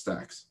DFS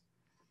stacks.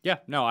 Yeah,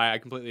 no, I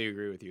completely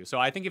agree with you. So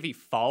I think if he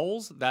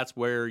falls, that's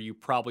where you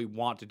probably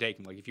want to take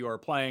him. Like if you are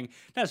playing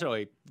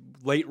necessarily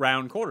late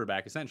round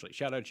quarterback, essentially,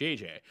 shout out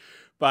JJ.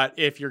 But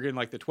if you're getting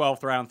like the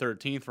 12th round,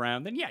 13th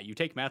round, then yeah, you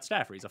take Matt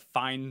Stafford. He's a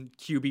fine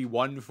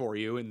QB1 for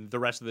you and the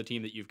rest of the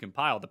team that you've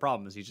compiled. The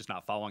problem is he's just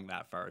not falling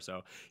that far.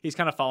 So he's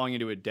kind of falling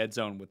into a dead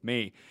zone with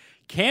me.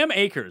 Cam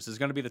Akers is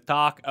going to be the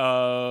talk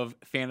of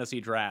fantasy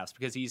drafts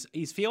because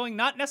he's feeling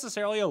not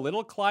necessarily a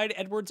little Clyde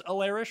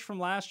Edwards-Helaire-ish from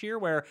last year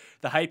where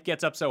the hype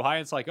gets up so high.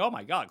 It's like, oh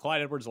my God,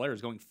 Clyde Edwards-Helaire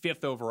is going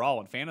 5th overall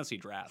in fantasy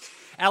drafts.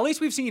 At least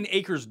we've seen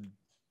Akers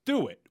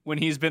do it when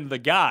he's been the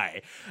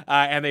guy,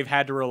 and they've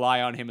had to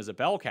rely on him as a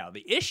bell cow.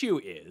 The issue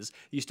is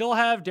you still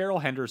have Darrell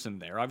Henderson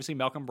there. Obviously,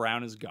 Malcolm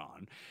Brown is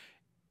gone.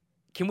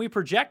 Can we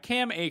project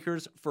Cam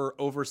Akers for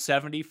over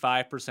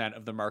 75%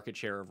 of the market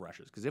share of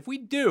rushes? Because if we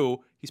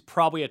do, he's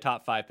probably a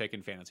top 5 pick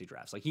in fantasy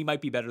drafts. Like he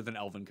might be better than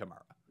Alvin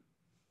Kamara.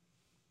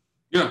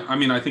 Yeah, I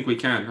mean, I think we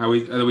can.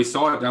 We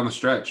saw it down the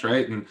stretch,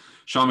 right? And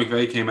Sean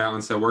McVay came out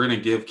and said, we're going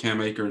to give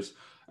Cam Akers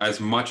as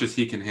much as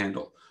he can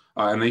handle.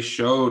 And they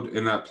showed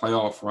in that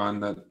playoff run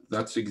that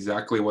that's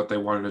exactly what they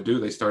wanted to do.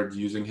 They started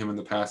using him in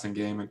the passing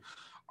game. And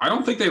I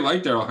don't think they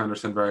like Darrell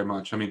Henderson very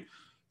much. I mean,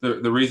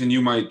 the reason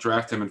you might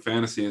draft him in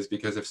fantasy is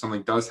because if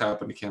something does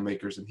happen to Cam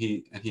Akers and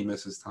he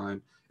misses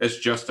time, it's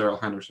just Darrell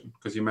Henderson,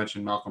 because you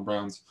mentioned Malcolm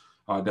Brown's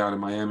down in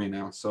Miami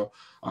now. So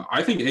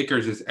I think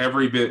Akers is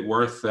every bit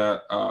worth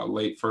that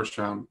late first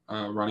round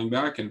running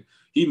back, and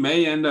he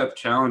may end up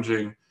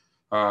challenging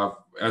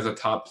as a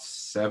top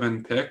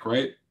 7 pick,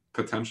 right?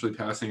 Potentially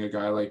passing a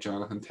guy like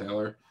Jonathan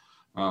Taylor.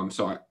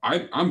 So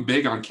I'm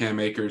big on Cam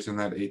Akers in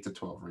that 8 to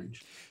 12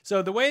 range.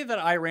 So the way that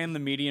I ran the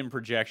median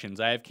projections,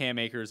 I have Cam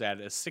Akers at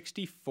a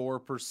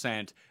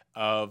 64%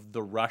 of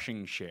the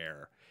rushing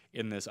share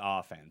in this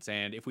offense.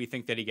 And if we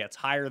think that he gets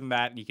higher than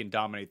that and he can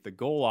dominate the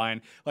goal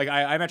line, like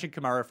I mentioned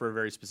Kamara for a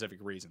very specific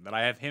reason, that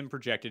I have him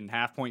projected in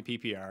half-point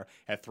PPR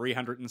at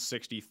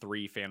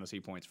 363 fantasy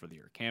points for the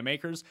year. Cam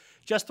Akers,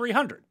 just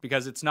 300,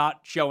 because it's not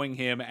showing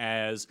him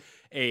as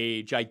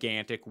a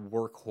gigantic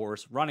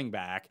workhorse running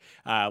back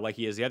like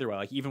he is the other way.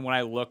 Like even when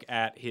I look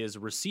at his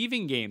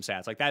receiving game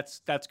stats, like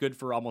that's good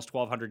for almost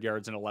 1,200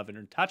 yards and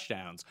 11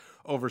 touchdowns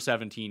over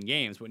 17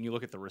 games. But when you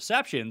look at the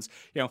receptions,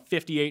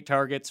 58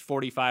 targets,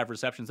 45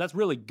 receptions, that's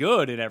really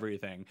good and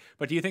everything.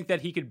 But do you think that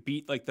he could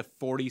beat like the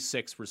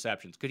 46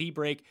 receptions? Could he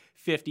break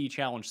 50,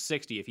 challenge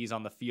 60 if he's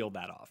on the field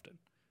that often?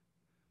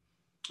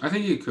 I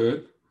think he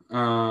could.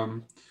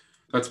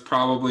 That's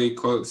probably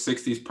close.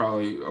 60 is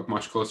probably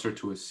much closer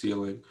to his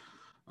ceiling.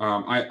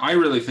 I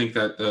really think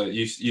that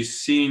you've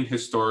seen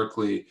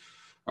historically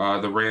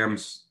the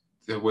Rams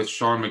with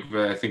Sean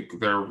McVay. I think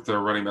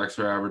their running backs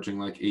are averaging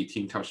like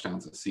 18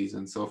 touchdowns a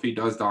season. So if he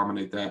does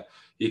dominate that,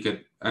 he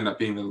could end up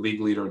being the league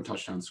leader in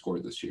touchdowns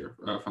scored this year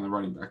from the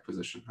running back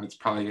position. It's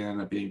probably going to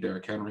end up being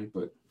Derrick Henry,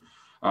 but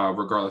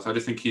regardless, I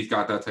just think he's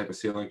got that type of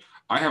ceiling.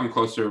 I have him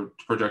closer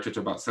projected to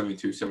about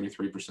 72,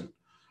 73%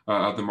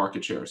 of the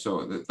market share. So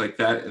like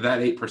that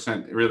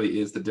 8% really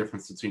is the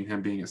difference between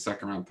him being a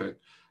second-round pick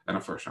and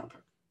a first-round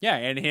pick. Yeah,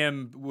 and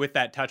him with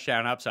that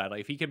touchdown upside,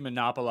 like if he can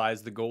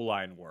monopolize the goal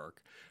line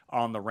work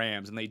on the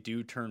Rams and they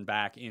do turn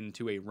back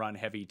into a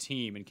run-heavy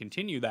team and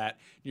continue that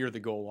near the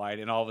goal line,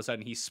 and all of a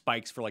sudden he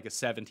spikes for like a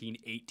 17,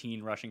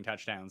 18 rushing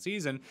touchdown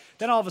season,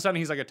 then all of a sudden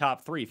he's like a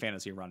top 3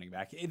 fantasy running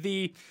back.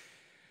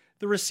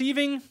 The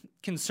receiving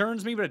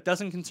concerns me, but it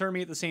doesn't concern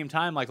me at the same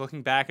time. Like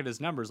looking back at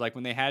his numbers, like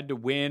when they had to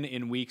win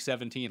in week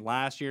 17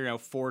 last year,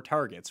 4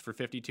 targets for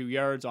 52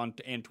 yards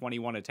and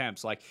 21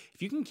 attempts. Like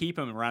if you can keep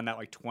him around that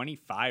like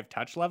 25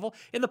 touch level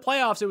in the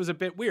playoffs, it was a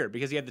bit weird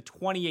because he had the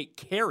 28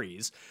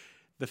 carries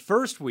the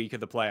first week of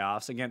the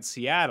playoffs against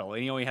Seattle,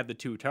 and he only had the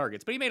 2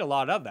 targets, but he made a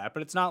lot of that.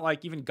 But it's not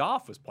like even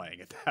Goff was playing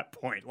at that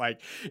point.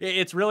 Like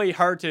it's really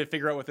hard to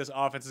figure out what this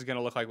offense is going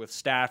to look like with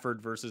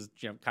Stafford versus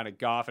kind of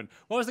Goff. And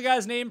what was the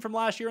guy's name from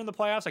last year in the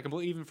playoffs? I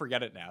completely even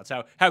forget it now. It's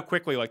how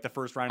quickly like the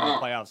first round of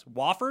the playoffs.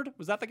 Wofford,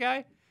 was that the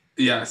guy?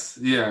 Yes,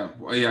 yeah,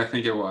 I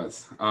think it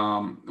was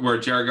where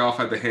Jared Goff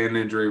had the hand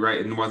injury,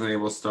 right, and wasn't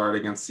able to start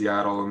against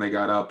Seattle, and they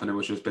got up, and it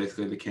was just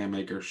basically the Cam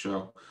Akers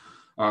show.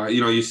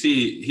 You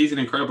see he's an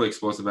incredibly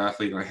explosive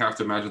athlete, and I have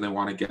to imagine they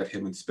want to get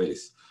him in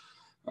space.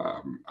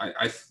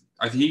 I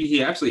think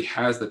he actually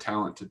has the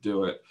talent to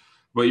do it.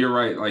 But you're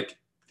right, like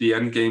the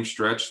end game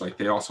stretch, like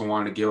they also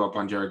wanted to give up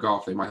on Jared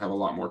Goff. They might have a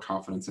lot more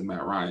confidence in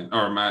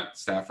Matt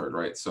Stafford,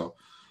 right? So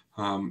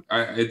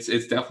it's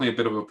definitely a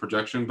bit of a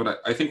projection. But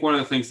I think one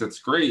of the things that's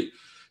great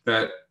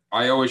that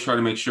I always try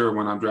to make sure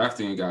when I'm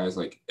drafting a guy is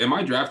like, am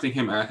I drafting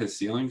him at his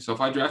ceiling? So if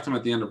I draft him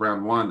at the end of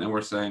round 1 and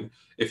we're saying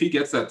if he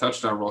gets that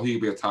touchdown role, he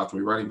could be a top 3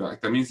 running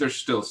back. That means there's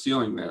still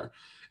ceiling there.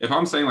 If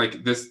I'm saying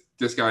like this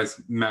guy's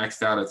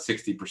maxed out at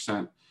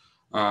 60%,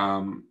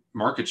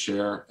 market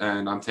share,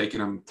 and I'm taking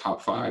him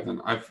top 5.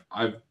 And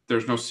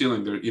there's no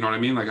ceiling there. You know what I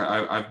mean? Like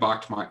I've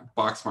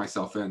boxed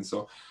myself in.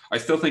 So I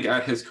still think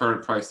at his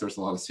current price, there's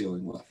a lot of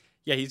ceiling left.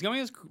 Yeah, he's going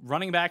as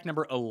running back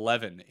number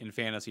 11 in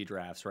fantasy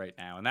drafts right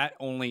now, and that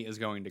only is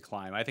going to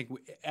climb. I think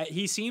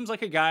he seems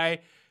like a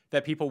guy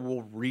that people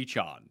will reach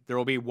on. There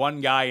will be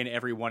one guy in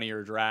every one of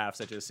your drafts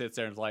that just sits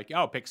there and is like,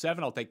 oh, pick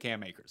 7, I'll take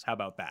Cam Akers. How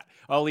about that?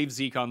 I'll leave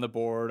Zeke on the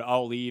board.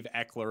 I'll leave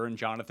Eckler and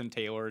Jonathan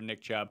Taylor and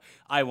Nick Chubb.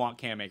 I want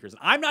Cam Akers.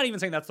 I'm not even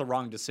saying that's the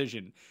wrong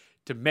decision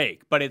to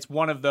make, but it's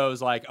one of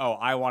those like, oh,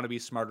 I want to be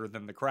smarter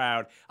than the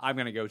crowd. I'm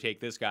going to go take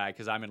this guy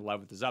because I'm in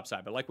love with his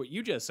upside. But like what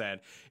you just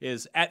said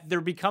is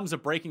there becomes a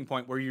breaking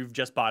point where you've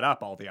just bought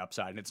up all the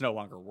upside and it's no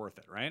longer worth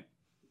it, right?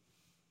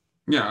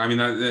 Yeah, I mean,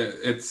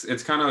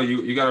 it's kind of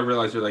you got to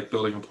realize you're like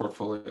building a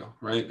portfolio,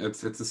 right?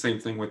 It's the same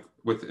thing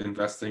with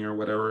investing or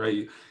whatever. Right?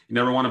 You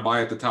never want to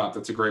buy at the top.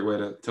 That's a great way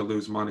to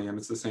lose money, and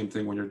it's the same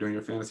thing when you're doing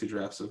your fantasy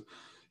drafts. So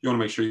you want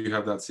to make sure you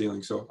have that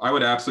ceiling. So I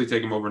would absolutely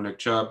take him over Nick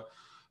Chubb.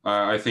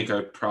 I think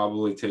I'd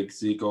probably take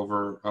Zeke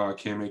over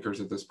Cam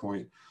Akers at this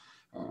point,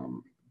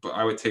 but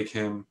I would take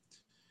him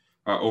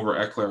over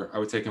Eckler. I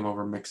would take him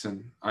over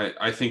Mixon.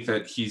 I think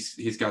that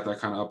he's got that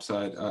kind of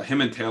upside.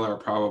 Him and Taylor are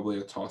probably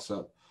a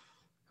toss-up.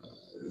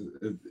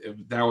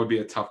 That would be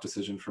a tough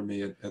decision for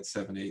me at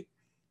 7-8.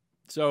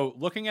 So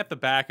looking at the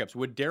backups,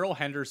 would Darrell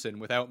Henderson,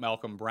 without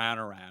Malcolm Brown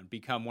around,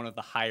 become one of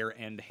the higher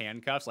end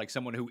handcuffs, like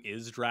someone who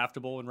is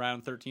draftable in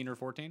round 13 or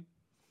 14?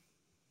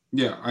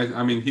 Yeah,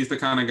 I mean, he's the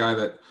kind of guy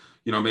that,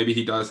 maybe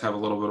he does have a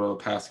little bit of a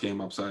pass game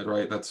upside,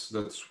 right? That's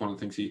one of the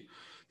things he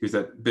was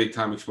that big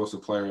time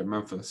explosive player at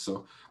Memphis.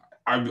 So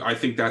I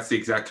think that's the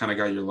exact kind of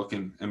guy you're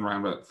looking in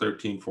round about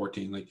 13,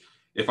 14. Like,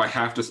 if I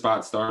have to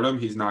spot start him,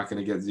 he's not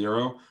going to get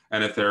 0.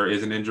 And if there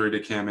is an injury to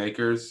Cam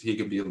Akers, he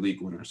could be a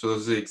league winner. So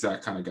those are the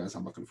exact kind of guys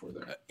I'm looking for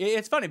there.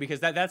 It's funny because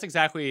that's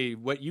exactly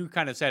what you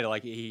kind of said.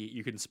 Like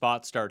you can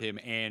spot start him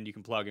and you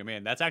can plug him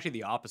in. That's actually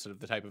the opposite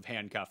of the type of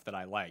handcuff that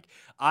I like.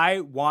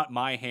 I want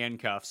my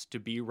handcuffs to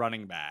be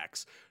running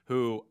backs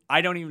who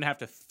I don't even have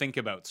to think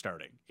about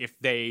starting if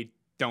they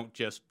don't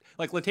just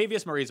like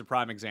Latavius Murray is a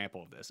prime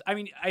example of this. I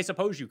mean, I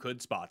suppose you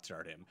could spot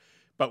start him,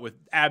 but with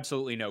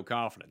absolutely no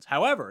confidence.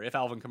 However, if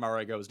Alvin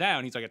Kamara goes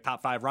down, he's like a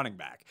top 5 running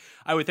back.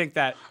 I would think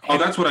that. Oh,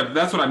 that's what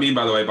I mean,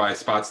 by the way, by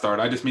spot start.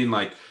 I just mean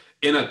like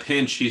in a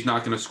pinch, he's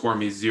not going to score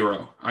me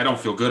 0. I don't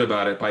feel good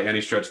about it by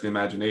any stretch of the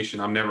imagination.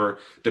 I'm never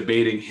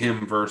debating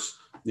him versus,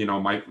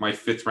 my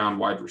 5th round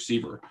wide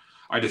receiver.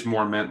 I just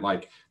more meant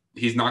like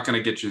he's not going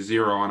to get you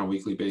 0 on a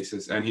weekly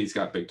basis, and he's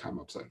got big time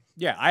upside.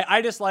 Yeah,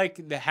 I just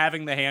like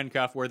having the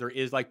handcuff where there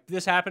is like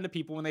this happened to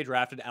people when they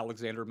drafted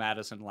Alexander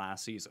Mattison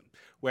last season.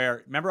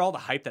 Where remember all the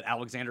hype that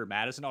Alexander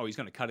Mattison, he's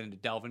going to cut into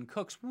Dalvin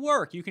Cook's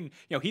work. You can,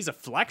 he's a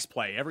flex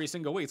play every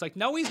single week. It's like,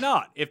 no, he's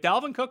not. If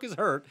Dalvin Cook is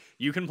hurt,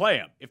 you can play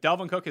him. If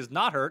Dalvin Cook is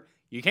not hurt,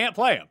 you can't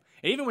play him.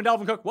 And even when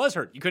Dalvin Cook was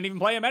hurt, you couldn't even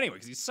play him anyway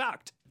because he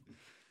sucked.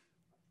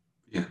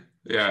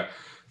 Yeah.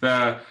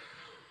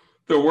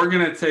 We're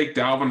going to take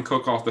Dalvin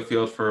Cook off the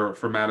field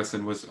for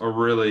Madison was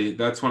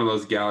that's one of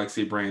those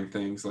galaxy brain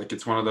things. Like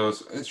it's one of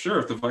those, sure,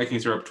 if the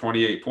Vikings are up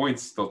 28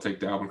 points, they'll take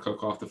Dalvin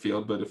Cook off the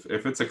field. But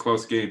if it's a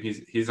close game,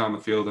 he's on the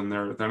field and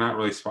they're not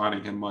really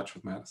spotting him much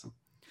with Madison.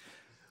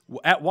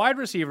 At wide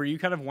receiver, you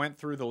kind of went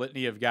through the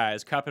litany of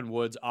guys. Kupp and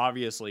Woods,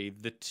 obviously,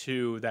 the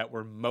two that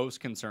we're most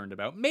concerned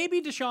about.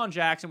 Maybe Deshaun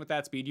Jackson with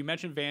that speed. You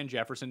mentioned Van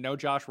Jefferson. No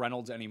Josh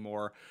Reynolds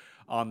anymore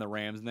on the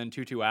Rams. And then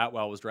Tutu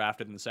Atwell was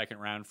drafted in the 2nd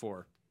round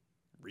for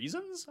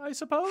reasons, I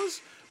suppose.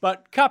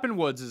 But Kupp and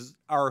Woods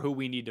are who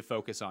we need to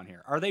focus on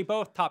here. Are they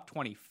both top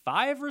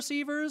 25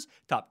 receivers,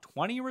 top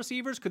 20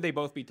 receivers? Could they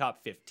both be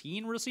top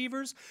 15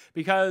 receivers?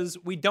 Because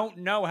we don't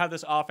know how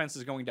this offense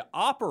is going to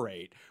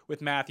operate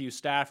with Matthew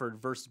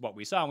Stafford versus what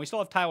we saw. And we still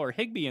have Tyler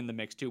Higbee in the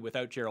mix too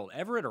without Gerald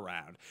Everett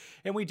around.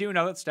 And we do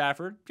know that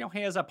Stafford,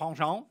 he has a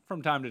penchant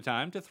from time to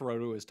time to throw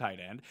to his tight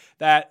end.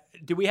 That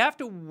do we have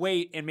to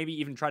wait and maybe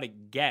even try to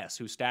guess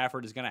who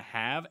Stafford is going to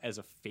have as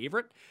a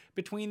favorite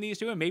between these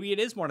two? And maybe it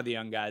is one of the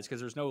young guys because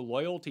there's no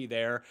loyalty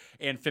there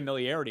and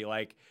familiarity.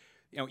 Like,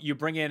 you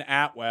bring in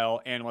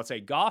Atwell and let's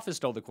say Goff is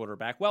still the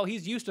quarterback. Well,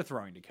 he's used to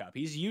throwing to Kupp.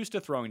 He's used to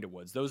throwing to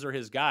Woods. Those are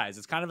his guys.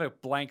 It's kind of a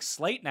blank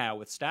slate now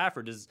with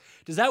Stafford. Does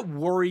that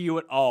worry you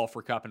at all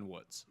for Kupp and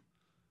Woods?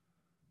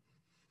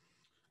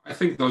 I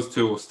think those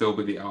two will still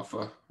be the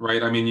alpha,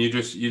 right? I mean,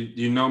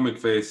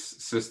 McVay's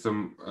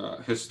system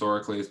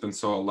historically has been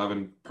so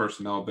 11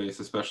 personnel based,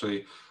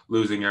 especially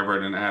losing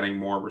Everett and adding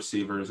more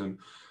receivers. And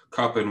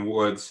Kupp and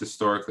Woods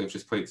historically have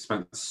just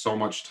spent so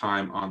much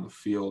time on the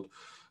field.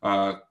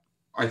 I'm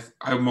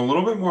a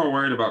little bit more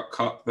worried about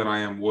Kupp than I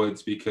am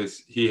Woods because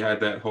he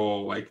had that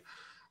whole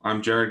I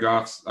was Jared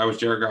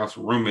Goff's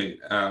roommate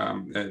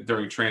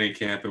during training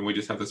camp, and we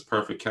just have this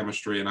perfect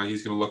chemistry. And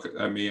he's going to look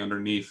at me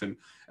underneath, and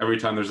every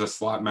time there's a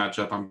slot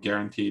matchup, I'm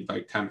guaranteed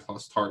 10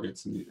 plus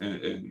targets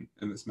in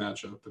this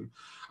matchup. And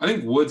I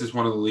think Woods is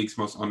one of the league's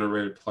most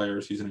underrated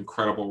players. He's an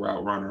incredible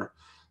route runner.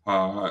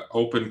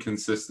 open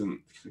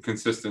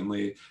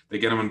consistently. They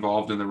get him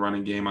involved in the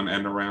running game on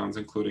end arounds,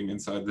 including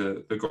inside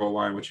the goal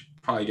line, which you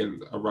probably get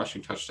a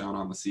rushing touchdown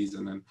on the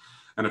season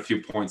and a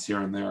few points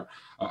here and there.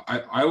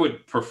 I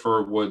would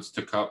prefer Woods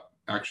to Kupp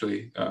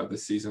actually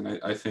this season.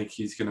 I think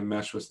he's going to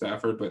mesh with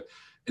Stafford, but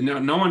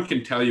no one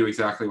can tell you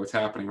exactly what's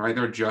happening, right?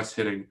 They're just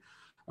hitting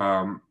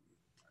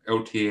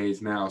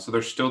OTAs now, so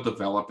they're still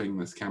developing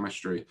this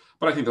chemistry.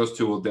 But I think those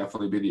two will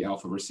definitely be the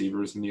alpha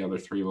receivers, and the other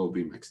three will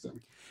be mixed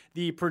in.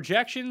 The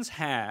projections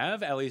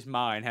have, at least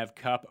mine, have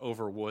Kupp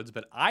over Woods,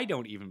 but I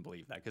don't even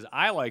believe that because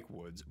I like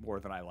Woods more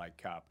than I like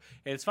Kupp.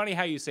 And it's funny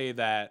how you say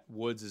that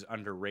Woods is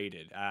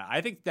underrated. I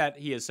think that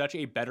he is such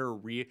a better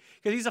because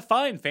he's a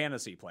fine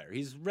fantasy player.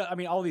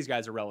 All these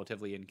guys are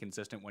relatively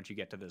inconsistent once you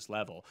get to this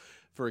level.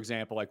 For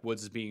example, like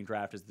Woods is being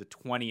drafted as the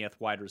 20th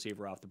wide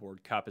receiver off the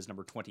board. Kupp is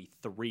number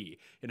 23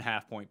 in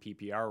half-point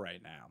PPR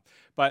right now.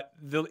 But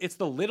it's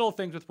the little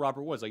things with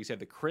Robert Woods, like you said,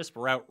 the crisp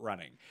route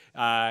running,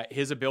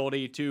 his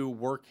ability to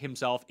work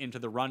himself into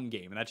the run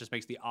game, and that just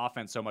makes the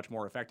offense so much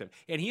more effective.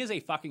 And he is a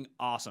fucking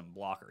awesome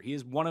blocker. He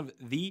is one of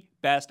the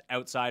best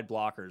outside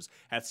blockers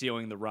at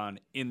sealing the run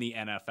in the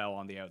NFL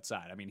on the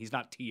outside. I mean, he's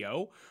not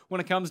T.O. when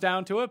it comes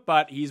down to it,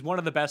 but he's one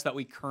of the best that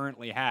we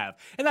currently have.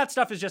 And that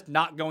stuff is just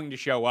not going to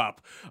show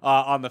up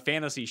on the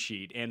fantasy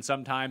sheet, and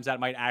sometimes that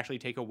might actually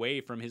take away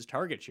from his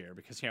target share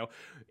because,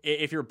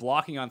 if you're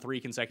blocking on 3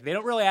 consecutive, they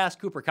don't really ask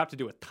Cooper Kupp to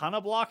do a ton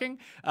of blocking.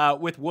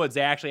 With Woods,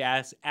 they actually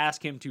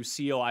ask him to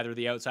seal either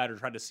the outside or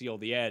try to seal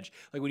the edge.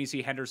 Like when you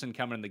see Henderson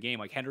coming in the game,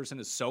 like Henderson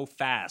is so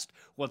fast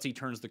once he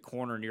turns the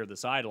corner near the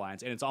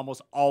sidelines, and it's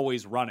almost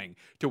always running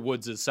to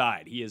Woods'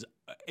 side. He is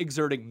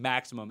exerting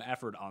maximum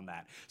effort on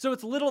that. So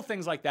it's little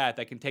things like that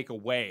that can take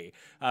away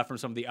from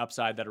some of the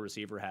upside that a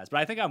receiver has. But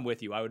I think I'm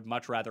with you. I would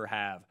much rather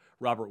have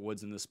Robert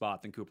Woods in this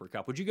spot than Cooper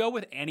Kupp. Would you go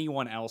with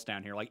anyone else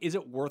down here? Like, is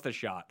it worth a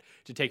shot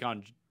to take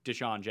on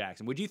Deshaun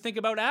Jackson? Would you think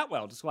about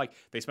Atwell? Just like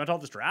they spent all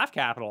this draft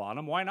capital on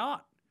him. Why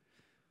not?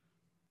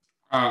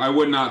 I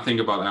would not think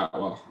about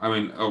Atwell. I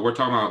mean, we're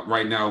talking about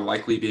right now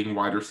likely being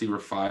wide receiver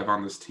 5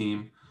 on this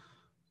team.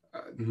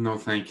 No,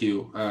 thank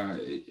you.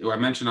 I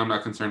mentioned I'm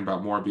not concerned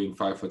about Moore being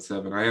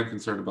 5'7". I am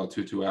concerned about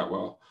Tutu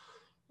Atwell,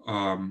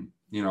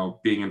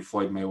 being in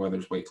Floyd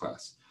Mayweather's weight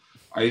class.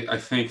 I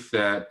think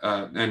that,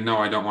 and no,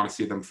 I don't want to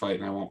see them fight,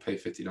 and I won't pay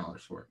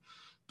 $50 for it.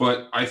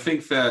 But I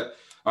think that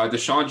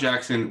Deshaun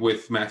Jackson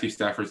with Matthew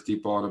Stafford's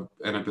deep ball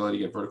and ability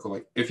to get vertical,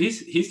 like if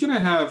he's going to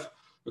have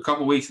a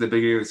couple weeks at the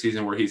beginning of the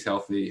season where he's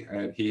healthy,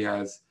 and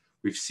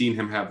we've seen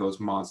him have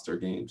those monster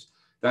games.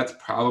 That's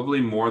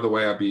probably more the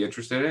way I'd be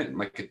interested in,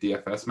 like a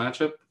DFS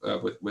matchup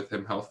with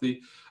him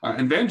healthy.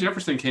 And Van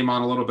Jefferson came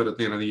on a little bit at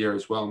the end of the year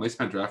as well, and they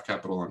spent draft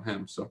capital on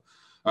him. So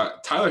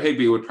Tyler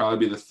Higbee would probably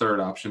be the third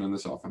option in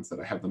this offense that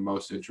I have the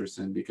most interest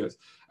in, because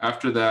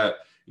after that,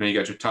 you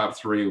got your top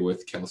 3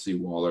 with Kelsey,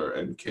 Waller,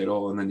 and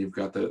Kittle, and then you've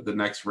got the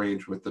next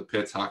range with the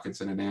Pitts,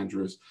 Hockenson, and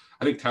Andrews.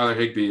 I think Tyler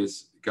Higbee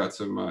has got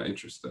some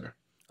interest there.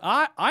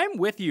 I'm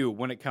with you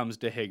when it comes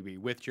to Higbee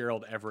with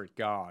Gerald Everett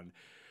gone.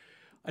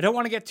 I don't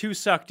want to get too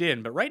sucked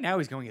in, but right now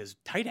he's going as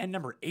tight end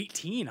number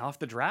 18 off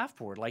the draft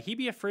board. Like, he'd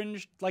be a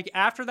fringe, like,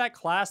 after that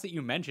class that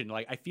you mentioned,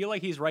 like, I feel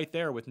like he's right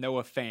there with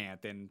Noah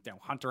Fant and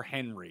Hunter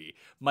Henry,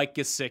 Mike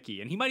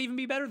Gesicki, and he might even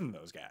be better than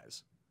those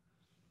guys.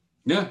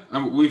 Yeah,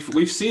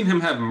 we've seen him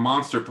have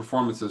monster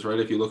performances, right?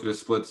 If you look at his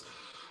splits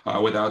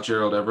without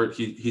Gerald Everett,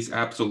 he's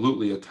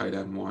absolutely a tight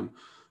end 1.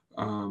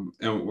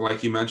 And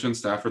like you mentioned,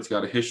 Stafford's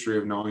got a history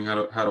of knowing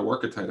how to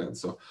work a tight end.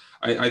 So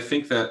I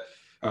think that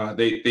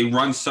they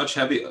run such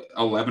heavy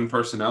 11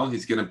 personnel.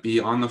 He's going to be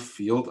on the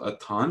field a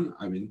ton.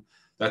 I mean,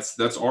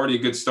 that's already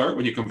a good start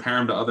when you compare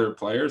him to other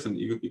players, and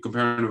you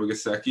compare him to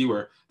Gesicki,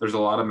 where there's a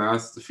lot of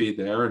mouths to feed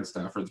there, and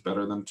Stafford's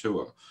better than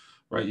Tua,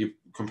 right? You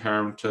compare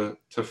him to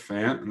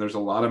Fant, and there's a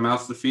lot of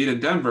mouths to feed in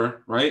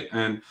Denver, right?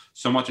 And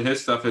so much of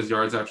his stuff is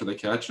yards after the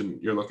catch,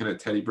 and you're looking at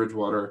Teddy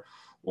Bridgewater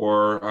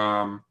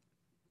or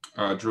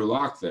Drew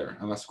Lock there,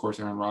 unless, of course,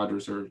 Aaron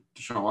Rodgers or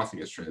Deshaun Watson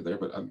gets traded there.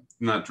 But I'm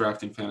not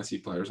drafting fantasy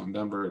players on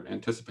Denver and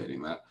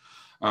anticipating that.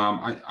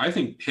 I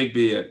think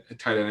Higbee at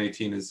tight end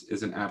 18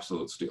 is an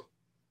absolute steal.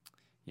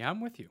 Yeah,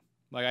 I'm with you.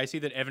 Like, I see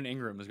that Evan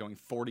Ingram is going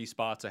 40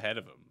 spots ahead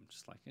of him.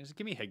 Just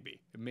give me Higbee.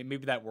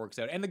 Maybe that works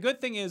out. And the good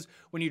thing is,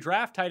 when you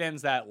draft tight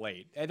ends that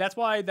late, and that's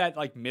why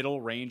that middle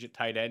range at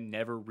tight end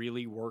never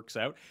really works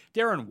out.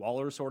 Darren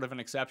Waller's sort of an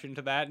exception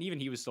to that, and even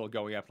he was still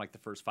going up in the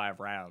first 5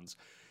 rounds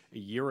a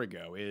year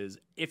ago. Is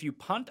if you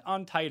punt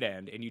on tight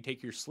end and you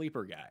take your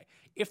sleeper guy,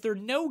 if they're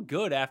no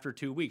good after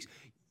 2 weeks,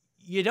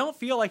 you don't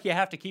feel like you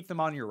have to keep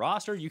them on your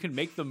roster. You can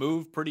make the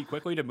move pretty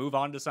quickly to move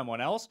on to someone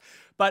else.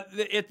 But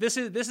this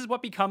is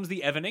what becomes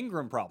the Evan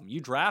Ingram problem.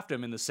 You draft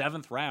him in the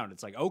 7th round.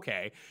 It's like,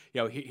 okay,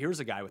 here's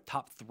a guy with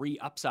top 3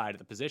 upside at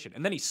the position.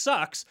 And then he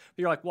sucks.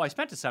 But you're like, well, I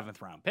spent a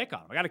 7th round pick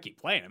on him. I got to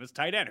keep playing him. It's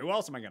tight end. Who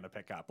else am I going to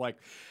pick up?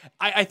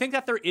 I think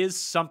that there is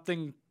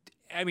something.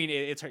 I mean,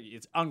 it's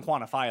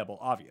unquantifiable,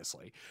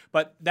 obviously,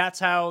 but that's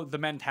how the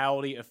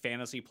mentality of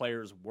fantasy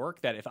players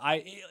work. That if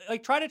I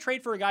try to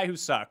trade for a guy who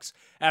sucks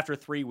after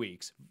 3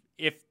 weeks,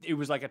 if it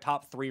was like a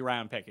top 3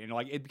 round pick. And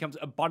like it becomes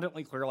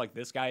abundantly clear like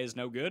this guy is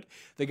no good.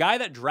 The guy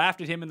that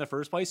drafted him in the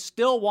first place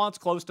still wants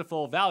close to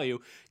full value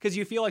because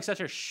you feel like such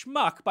a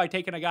schmuck by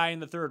taking a guy in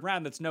the 3rd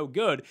round that's no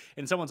good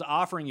and someone's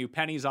offering you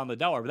pennies on the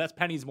dollar, but that's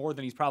pennies more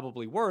than he's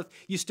probably worth.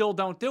 You still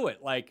don't do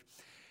it. Like,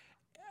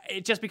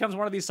 it just becomes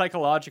one of these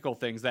psychological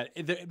things that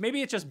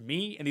maybe it's just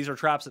me and these are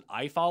traps that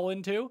I fall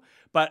into,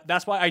 but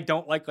that's why I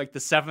don't like the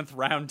 7th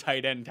round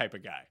tight end type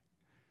of guy.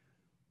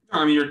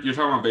 I mean, you're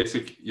talking about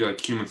basic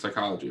like human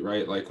psychology,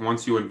 right? Like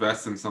once you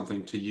invest in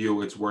something, to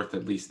you, it's worth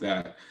at least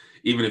that,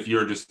 even if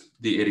you're just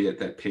the idiot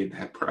that paid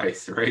that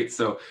price, right?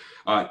 So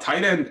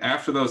tight end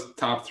after those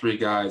top 3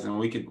 guys, and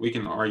we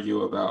can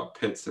argue about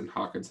Pitts and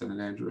Hawkinson and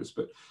Andrews,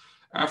 but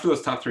after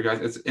those top 3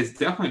 guys, it's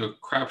definitely a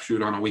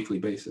crapshoot on a weekly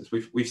basis.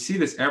 We see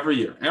this every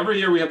year. Every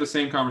year we have the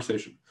same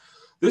conversation.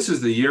 This is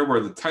the year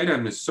where the tight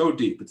end is so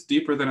deep. It's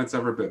deeper than it's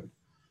ever been.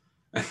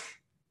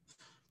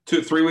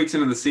 2-3 weeks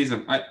into the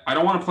season, I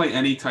don't want to play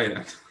any tight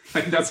end.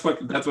 Like that's what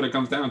it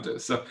comes down to.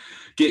 So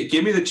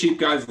give me the cheap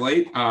guys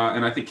late,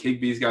 and I think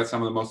Higbee's got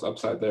some of the most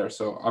upside there.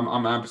 So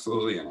I'm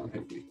absolutely in on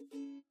Higbee.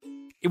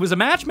 It was a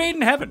match made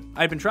in heaven.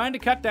 I'd been trying to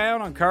cut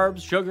down on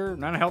carbs, sugar,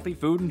 and unhealthy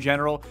food in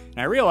general, and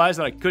I realized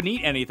that I couldn't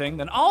eat anything.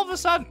 Then all of a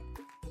sudden,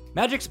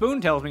 Magic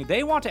Spoon tells me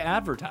they want to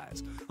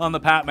advertise on the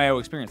Pat Mayo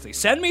Experience. They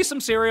send me some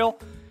cereal,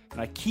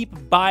 and I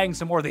keep buying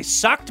some more. They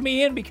sucked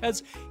me in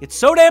because it's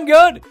so damn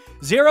good.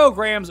 0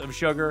 grams of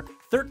sugar,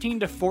 13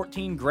 to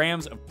 14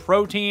 grams of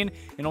protein,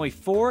 and only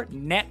 4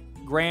 net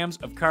grams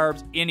of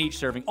carbs in each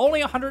serving.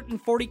 Only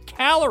 140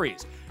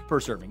 calories per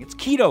serving. It's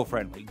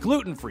keto-friendly,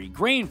 gluten-free,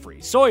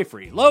 grain-free,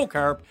 soy-free,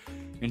 low-carb,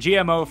 and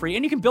GMO-free,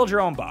 and you can build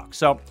your own box.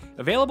 So,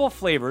 available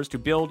flavors to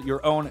build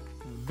your own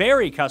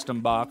very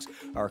custom box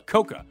are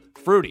coca,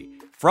 fruity,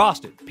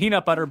 frosted,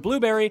 peanut butter,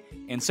 blueberry,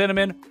 and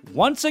cinnamon.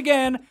 Once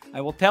again,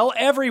 I will tell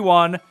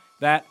everyone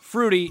that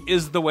fruity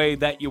is the way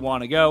that you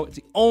want to go. It's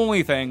the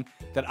only thing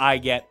that I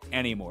get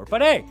anymore.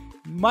 But hey,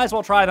 might as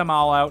well try them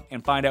all out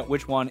and find out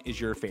which one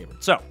is your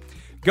favorite. So,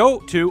 go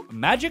to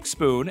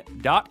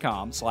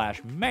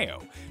magicspoon.com/mayo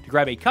to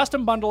grab a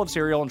custom bundle of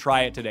cereal and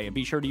try it today. And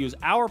be sure to use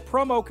our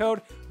promo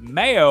code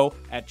MAYO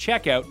at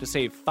checkout to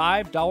save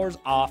 $5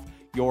 off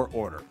your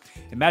order.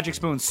 And Magic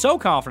Spoon's so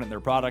confident in their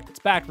product, it's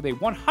backed with a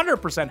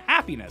 100%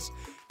 happiness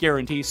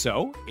guarantee.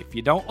 So if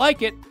you don't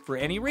like it for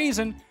any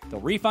reason, they'll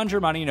refund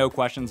your money, no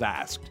questions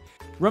asked.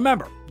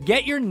 Remember,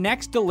 get your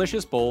next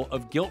delicious bowl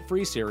of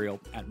guilt-free cereal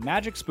at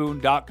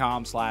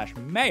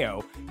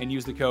magicspoon.com/mayo and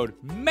use the code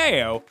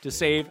MAYO to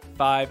save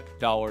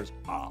 $5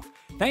 off.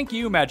 Thank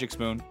you, Magic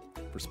Spoon,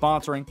 for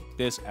sponsoring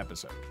this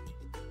episode.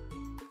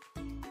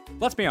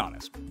 Let's be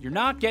honest, you're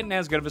not getting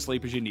as good of a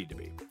sleep as you need to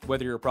be.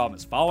 Whether your problem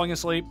is falling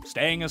asleep,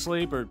 staying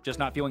asleep, or just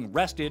not feeling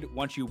rested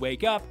once you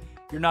wake up,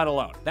 you're not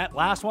alone. That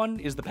last one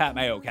is the Pat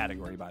Mayo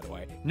category, by the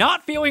way.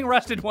 Not feeling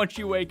rested once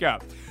you wake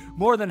up.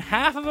 More than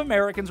half of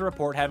Americans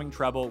report having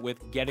trouble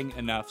with getting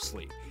enough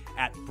sleep.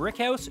 At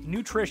Brickhouse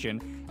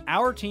Nutrition,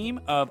 our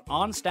team of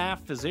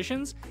on-staff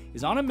physicians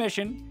is on a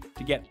mission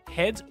to get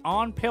heads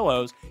on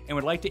pillows and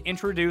would like to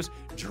introduce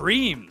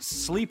Dreams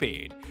Sleep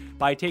Aid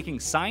by taking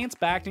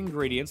science-backed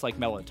ingredients like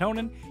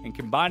melatonin and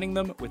combining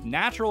them with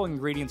natural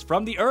ingredients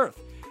from the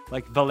earth,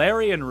 like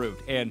valerian root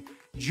and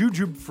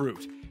jujube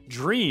fruit.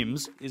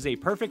 Dreams is a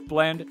perfect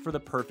blend for the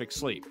perfect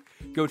sleep.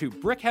 Go to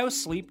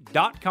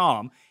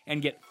brickhousesleep.com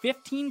and get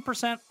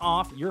 15%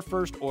 off your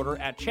first order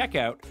at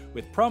checkout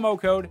with promo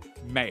code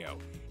MAYO.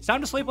 It's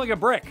time to sleep like a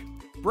brick.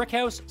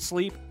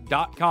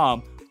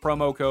 brickhousesleep.com,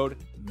 promo code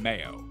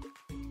MAYO.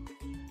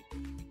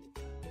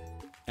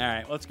 All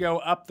right, let's go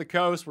up the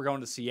coast. We're going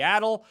to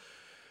Seattle.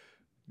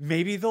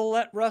 Maybe they'll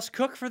let Russ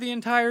cook for the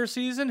entire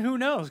season. Who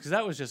knows? Because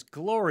that was just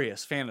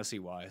glorious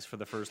fantasy-wise for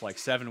the first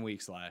 7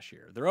 weeks last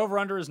year. Their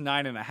over-under is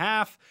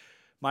 9.5,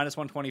 minus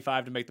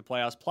 125 to make the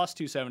playoffs, plus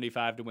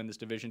 275 to win this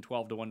division,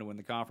 12-1 to win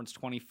the conference,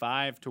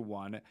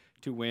 25-1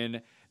 to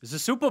win the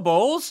Super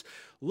Bowls.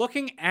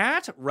 Looking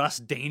at Russ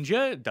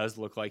Danger, it does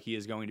look like he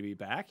is going to be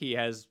back. He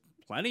has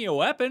plenty of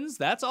weapons.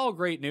 That's all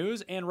great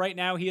news. And right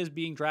now he is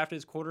being drafted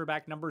as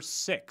quarterback number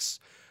 6.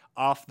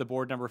 Off the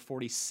board, number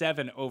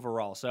 47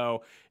 overall.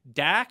 So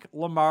Dak,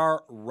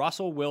 Lamar,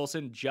 Russell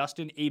Wilson,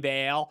 Justin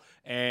Herbert,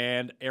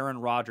 and Aaron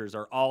Rodgers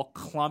are all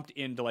clumped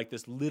into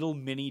this little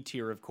mini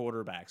tier of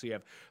quarterbacks. So you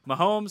have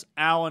Mahomes,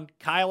 Allen,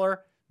 Kyler,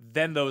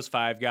 then those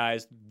 5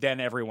 guys, then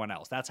everyone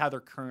else. That's how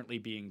they're currently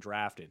being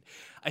drafted.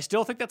 I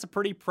still think that's a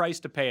pretty price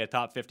to pay a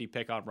top 50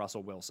 pick on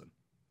Russell Wilson.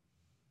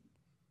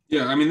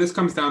 Yeah, I mean, this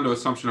comes down to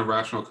assumption of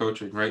rational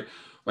coaching, right?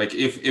 Like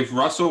if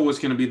Russell was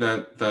going to be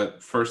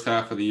that first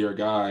half of the year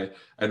guy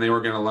and they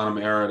were going to let him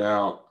air it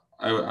out,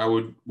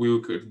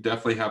 we could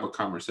definitely have a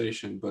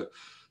conversation. But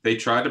they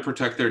tried to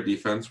protect their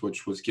defense,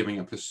 which was giving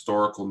up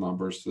historical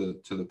numbers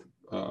to the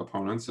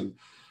opponents, and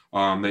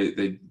they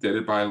did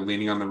it by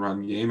leaning on the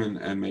run game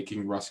and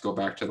making Russ go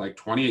back to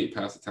 28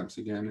 pass attempts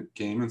a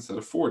game instead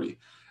of 40.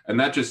 And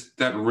that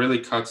really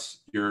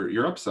cuts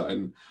your upside.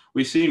 And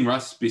we've seen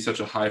Russ be such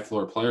a high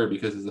floor player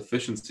because his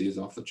efficiency is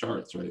off the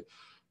charts, right?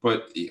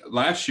 But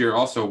last year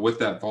also with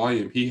that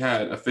volume, he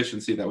had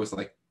efficiency that was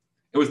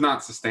it was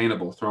not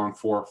sustainable throwing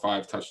 4 or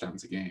 5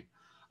 touchdowns a game.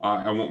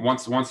 And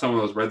once some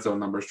of those red zone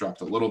numbers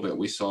dropped a little bit,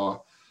 we saw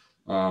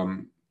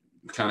kind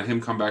of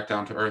him come back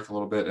down to earth a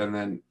little bit. And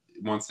then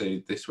once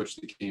they switched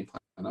the game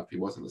plan up, he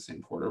wasn't the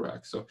same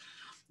quarterback. So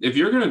if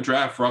you're going to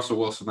draft Russell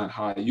Wilson that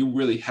high, you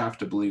really have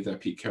to believe that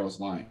Pete Carroll's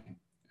lying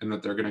and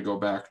that they're going to go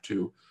back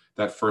to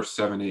that first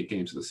 7-8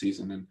 games of the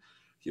season. And,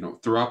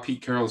 throughout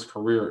Pete Carroll's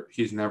career,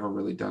 he's never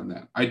really done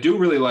that. I do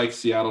really like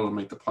Seattle to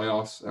make the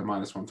playoffs at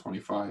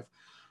 -125.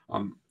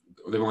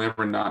 They've only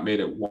ever not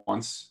made it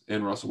once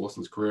in Russell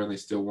Wilson's career, and they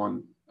still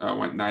went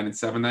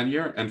 9-7 that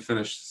year and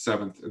finished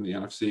 7th in the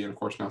NFC. And of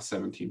course, now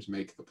 7 teams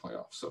make the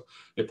playoffs. So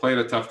they played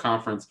a tough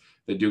conference.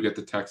 They do get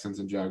the Texans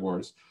and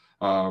Jaguars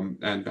and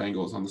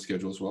Bengals on the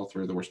schedule as well,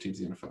 3 of the worst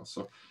teams in the NFL.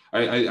 So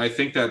I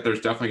think that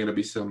there's definitely going to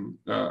be some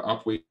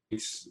up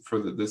weeks for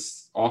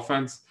this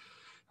offense,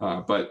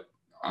 but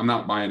I'm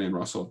not buying in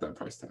Russell at that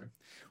price tag.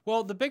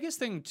 Well, the biggest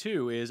thing,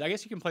 too, is I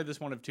guess you can play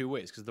this one of 2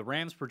 ways because the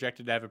Rams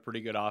projected to have a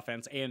pretty good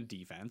offense and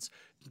defense.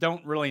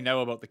 Don't really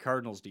know about the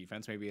Cardinals'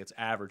 defense. Maybe it's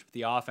average, but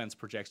the offense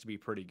projects to be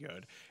pretty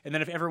good. And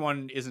then if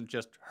everyone isn't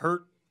just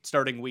hurt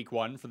starting week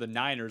 1 for the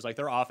Niners, like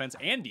their offense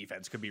and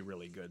defense could be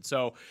really good.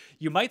 So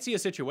you might see a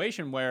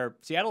situation where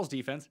Seattle's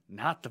defense,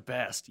 not the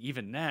best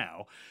even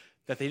now,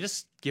 that they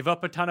just give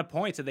up a ton of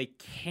points and they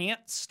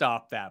can't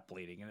stop that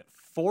bleeding. And it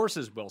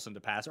forces Wilson to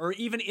pass. Or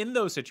even in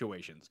those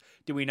situations,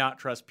 do we not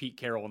trust Pete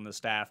Carroll and the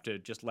staff to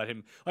just let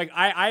him, like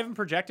I haven't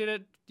projected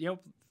it,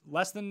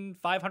 less than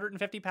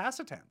 550 pass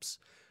attempts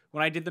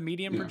when I did the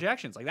median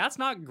projections. Like that's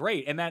not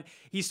great. And that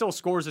he still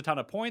scores a ton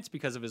of points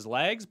because of his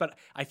legs, but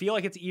I feel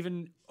like it's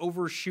even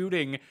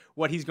overshooting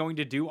what he's going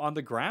to do on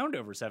the ground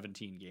over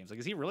 17 games. Like,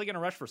 is he really going to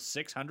rush for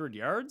 600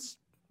 yards?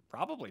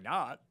 Probably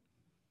not.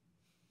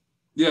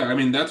 Yeah, I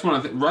mean, that's one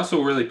of the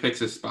Russell really picks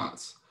his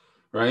spots,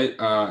 right?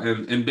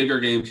 And in bigger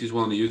games, he's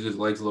willing to use his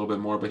legs a little bit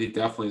more, but he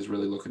definitely is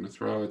really looking to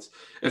throw.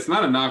 It's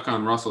not a knock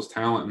on Russell's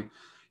talent.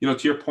 And,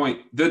 to your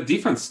point, the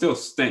defense still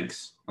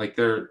stinks. Like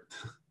they're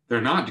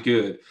not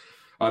good.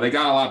 They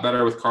got a lot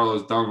better with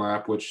Carlos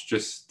Dunlap, which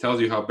just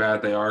tells you how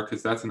bad they are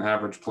because that's an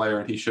average player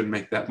and he shouldn't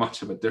make that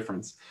much of a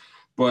difference.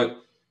 But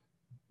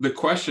the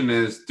question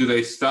is, do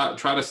they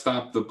try to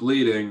stop the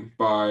bleeding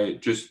by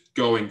just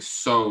going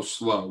so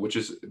slow, which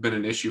has been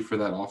an issue for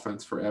that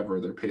offense forever,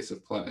 their pace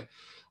of play?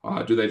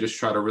 Do they just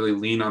try to really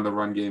lean on the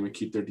run game and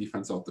keep their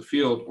defense off the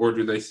field? Or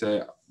do they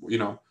say,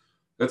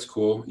 that's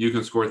cool. You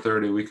can score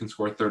 30. We can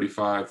score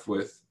 35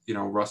 with,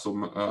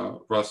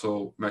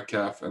 Russell,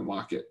 Metcalf, and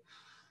Lockett.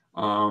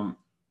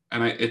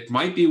 It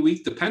might be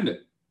week dependent.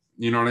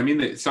 You know what I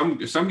mean? Some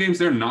games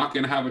they're not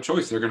going to have a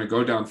choice. They're going to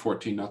go down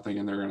 14-0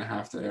 and they're going to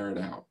have to air it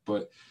out.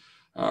 But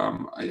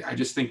I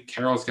just think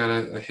Carroll's got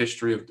a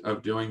history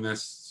of doing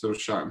this. So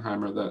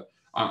Schottenheimer, that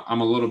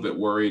I'm a little bit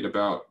worried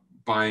about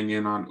buying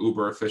in on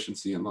uber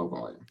efficiency and low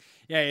volume.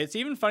 Yeah, it's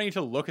even funny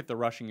to look at the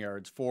rushing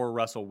yards for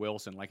Russell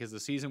Wilson. Like as the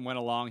season went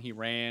along, he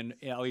ran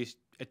at least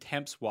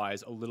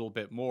attempts-wise a little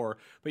bit more,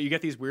 but you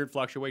get these weird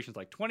fluctuations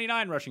like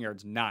 29 rushing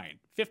yards, 9,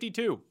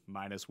 52,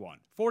 -1,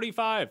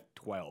 45,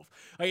 12.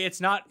 Like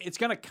it's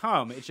going to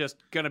come. It's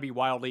just going to be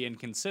wildly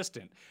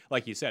inconsistent.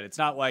 Like you said, it's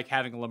not like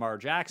having Lamar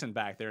Jackson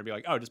back there and be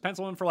like, oh, just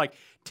pencil him for like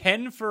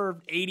 10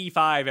 for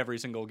 85 every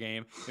single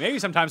game. Maybe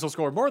sometimes he'll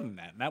score more than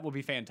that, and that will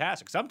be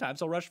fantastic. Sometimes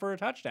he'll rush for a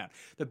touchdown.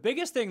 The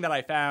biggest thing that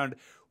I found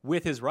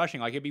with his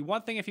rushing, like it'd be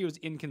one thing if he was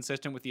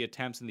inconsistent with the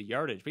attempts and the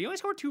yardage, but he only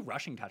scored 2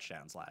 rushing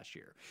touchdowns last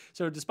year.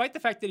 So despite the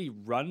fact that he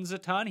runs a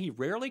ton, he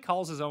rarely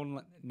calls his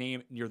own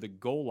name near the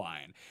goal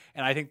line.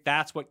 And I think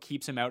that's what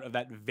keeps him out of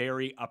that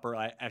very upper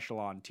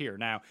echelon tier.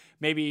 Now,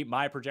 maybe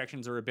my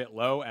projections are a bit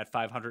low at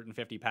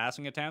 550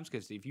 passing attempts,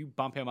 because if you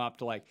bump him up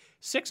to like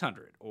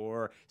 600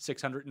 or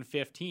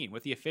 615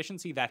 with the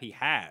efficiency that he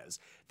has,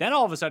 then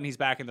all of a sudden he's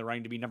back in the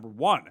running to be number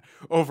 1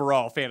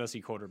 overall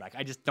fantasy quarterback.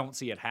 I just don't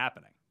see it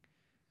happening.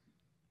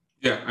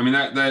 Yeah, I mean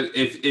that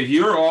if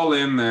you're all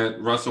in that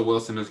Russell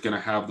Wilson is going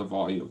to have the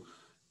volume,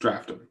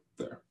 draft him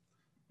there.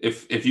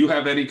 If you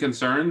have any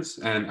concerns,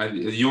 and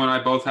you and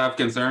I both have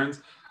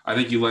concerns, I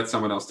think you let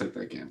someone else take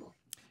that gamble.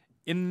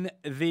 In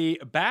the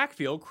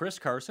backfield, Chris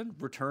Carson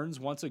returns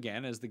once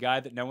again as the guy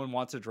that no one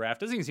wants to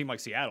draft. Doesn't even seem like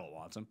Seattle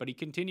wants him, but he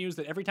continues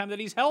that every time that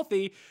he's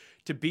healthy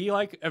to be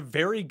like a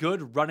very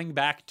good running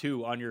back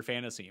too on your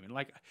fantasy team. And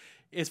like,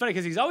 it's funny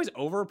because he's always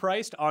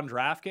overpriced on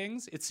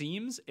DraftKings, it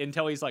seems,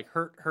 until he's like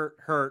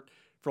hurt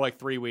for like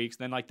 3 weeks,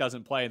 then like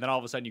doesn't play, and then all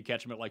of a sudden you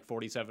catch him at like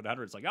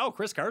 4,700. It's like, oh,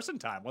 Chris Carson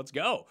time, let's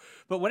go.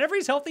 But whenever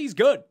he's healthy, he's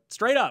good,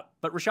 straight up.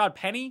 But Rashad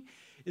Penny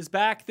is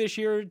back this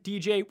year.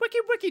 DJ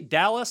Wiki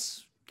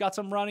Dallas got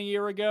some run a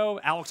year ago.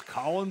 Alex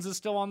Collins is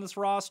still on this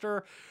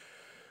roster.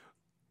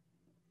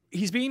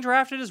 He's being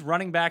drafted as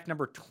running back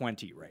number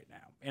 20 right now.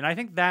 And I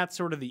think that's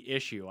sort of the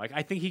issue. Like,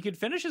 I think he could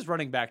finish as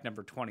running back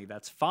number 20.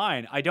 That's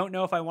fine. I don't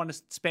know if I want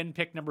to spend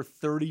pick number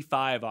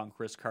 35 on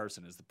Chris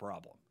Carson is the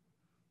problem.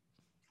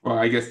 Well,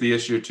 I guess the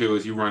issue, too,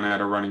 is you run out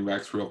of running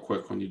backs real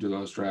quick when you do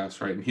those drafts,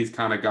 right? And he's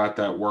kind of got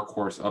that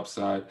workhorse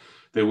upside.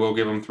 They will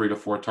give him 3 to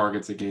 4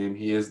 targets a game.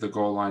 He is the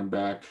goal line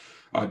back.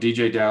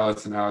 DJ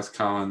Dallas and Alex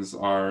Collins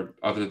are,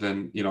 other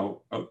than,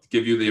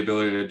 give you the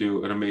ability to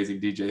do an amazing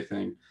DJ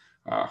thing,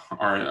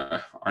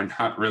 are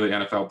not really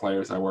NFL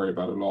players I worry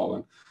about at all.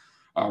 And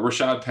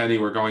Rashad Penny,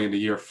 we're going into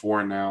year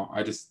 4 now.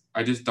 I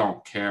just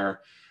don't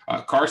care.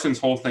 Carson's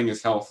whole thing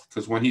is health,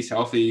 because when he's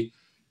healthy,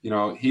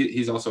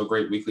 he's also a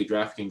great weekly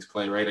DraftKings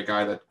play, right? A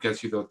guy that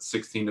gets you the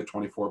 16 to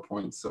 24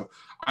 points. So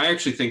I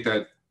actually think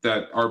that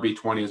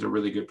RB20 is a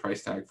really good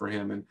price tag for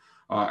him. And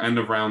end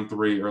of round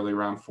 3, early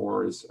round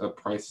 4 is a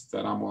price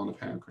that I'm willing to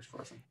pay on Chris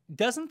Carson.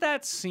 Doesn't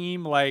that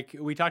seem like,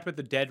 we talked about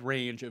the dead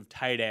range of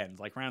tight ends,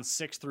 like round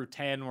 6 through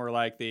 10, where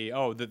like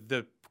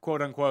the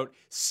quote unquote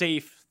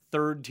safe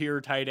third tier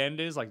tight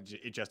end is, like,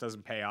 it just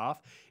doesn't pay off.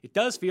 It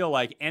does feel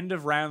like end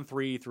of round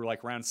 3 through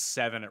like round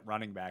 7 at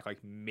running back, like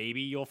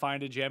maybe you'll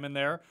find a gem in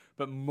there,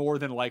 but more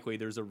than likely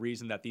there's a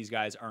reason that these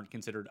guys aren't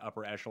considered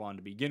upper echelon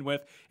to begin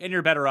with, and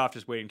you're better off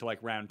just waiting to like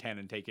round 10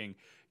 and taking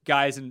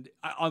guys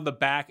on the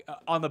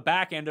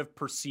back end of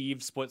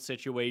perceived split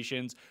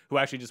situations who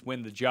actually just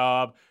win the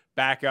job,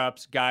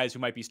 backups, guys who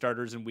might be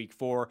starters in week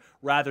 4,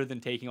 rather than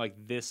taking like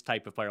this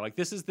type of player. Like,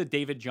 this is the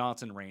David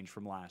Johnson range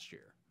from last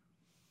year.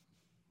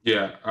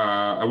 Yeah,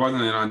 I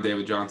wasn't in on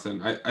David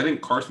Johnson. I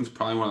think Carson's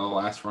probably one of the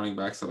last running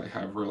backs that I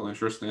have real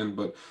interest in,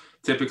 but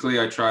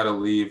typically I try to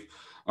leave.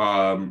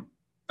 I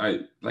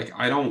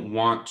don't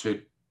want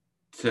to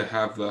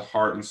have the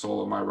heart and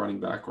soul of my running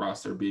back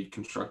roster be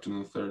constructed in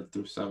the 3rd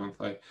through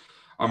 7th.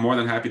 I'm more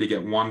than happy to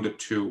get 1 to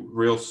 2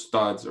 real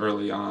studs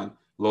early on,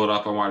 load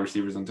up on wide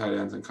receivers and tight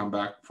ends, and come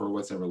back for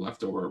what's ever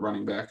left over at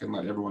running back and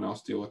let everyone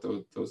else deal with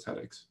those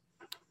headaches.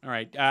 All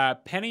right.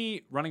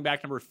 Penny, running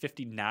back number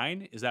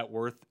 59. Is that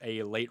worth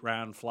a late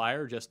round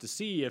flyer just to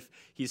see if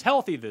he's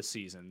healthy this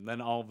season?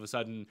 Then all of a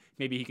sudden,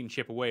 maybe he can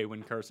chip away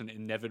when Carson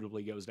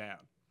inevitably goes down.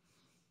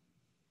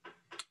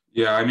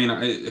 Yeah, I mean,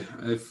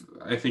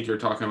 I think you're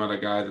talking about a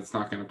guy that's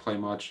not going to play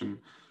much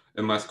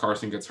unless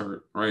Carson gets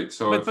hurt, right?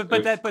 So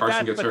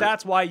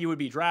that's why you would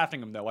be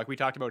drafting him, though. Like we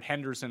talked about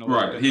Henderson a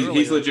little bit earlier.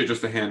 He's legit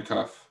just a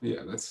handcuff.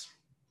 Yeah,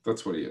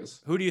 that's what he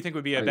is. Who do you think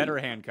would be a better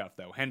handcuff,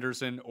 though,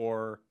 Henderson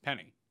or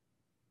Penny?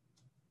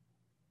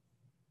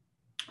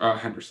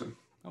 Henderson.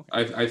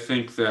 Okay. I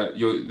think that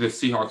the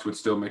Seahawks would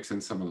still mix in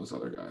some of those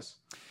other guys.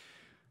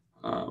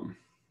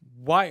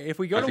 Why? If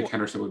we go, I think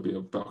Henderson would be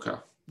a bell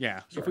cow.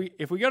 Yeah. Sorry.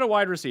 If we go to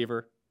wide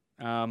receiver,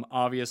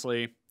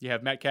 obviously you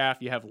have Metcalf,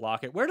 you have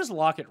Lockett. Where does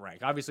Lockett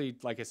rank? Obviously,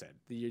 like I said,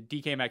 the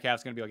DK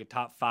Metcalf's going to be like a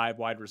top 5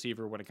 wide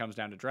receiver when it comes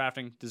down to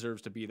drafting.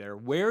 Deserves to be there.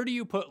 Where do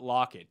you put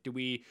Lockett? Do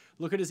we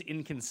look at his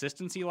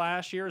inconsistency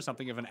last year as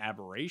something of an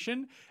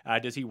aberration?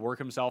 Does he work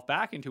himself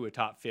back into a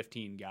top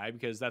 15 guy?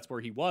 Because that's where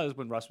he was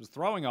when Russ was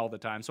throwing all the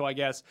time. So I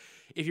guess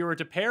if you were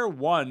to pair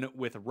one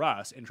with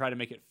Russ and try to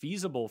make it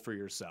feasible for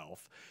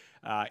yourself,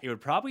 it would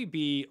probably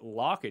be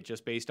Lockett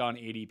just based on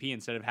ADP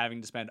instead of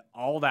having to spend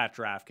all that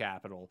draft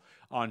capital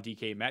on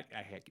DK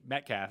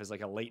Metcalf as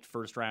like a late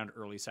 1st round,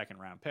 early 2nd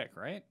round pick,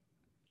 right?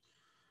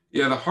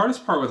 Yeah, the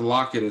hardest part with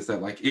Lockett is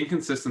that like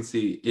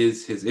inconsistency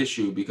is his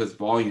issue because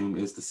volume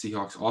is the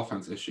Seahawks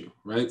offense issue,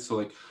 right? So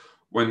like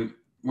when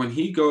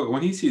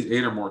he sees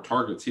 8 or more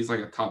targets, he's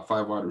like a top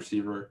 5 wide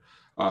receiver.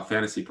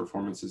 Fantasy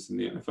performances in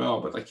the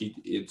NFL, but like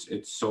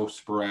it's so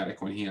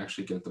sporadic when he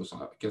actually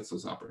gets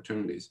those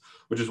opportunities,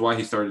 which is why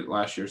he started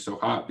last year so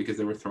hot, because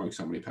they were throwing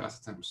so many pass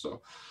attempts.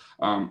 So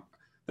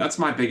that's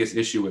my biggest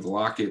issue with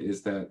Lockett,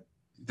 is that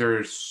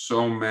there's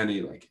so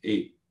many like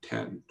 8,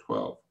 10,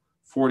 12,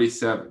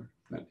 47,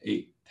 then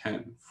 8,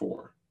 10,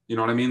 4. You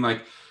know what I mean?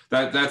 Like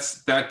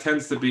that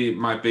tends to be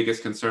my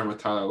biggest concern with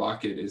Tyler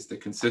Lockett, is the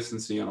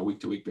consistency on a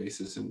week-to-week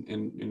basis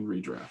in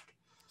redraft.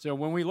 So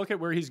when we look at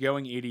where he's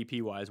going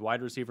ADP-wise,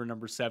 wide receiver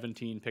number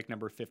 17, pick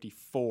number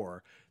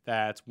 54,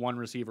 that's one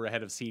receiver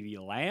ahead of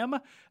CeeDee Lamb,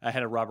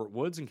 ahead of Robert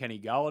Woods and Kenny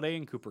Golladay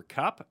and Cooper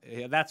Kupp.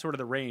 That's sort of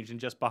the range, and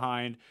just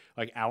behind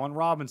like Allen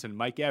Robinson,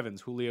 Mike Evans,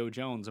 Julio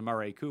Jones,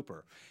 Amari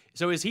Cooper.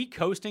 So is he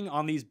coasting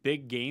on these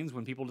big gains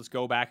when people just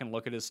go back and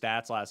look at his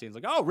stats last season?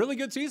 It's like, oh, really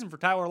good season for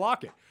Tyler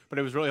Lockett. But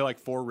it was really like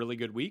 4 really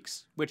good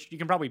weeks, which you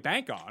can probably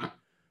bank on,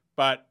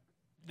 but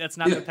that's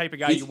not the type of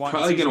guy you want. He's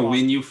probably going to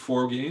win you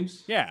 4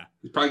 games. Yeah.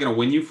 He's probably going to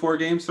win you 4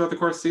 games throughout the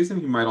course of the season.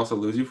 He might also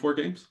lose you 4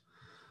 games.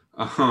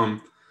 I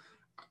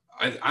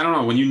don't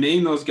know. When you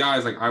name those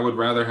guys, like I would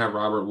rather have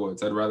Robert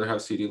Woods. I'd rather have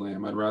CeeDee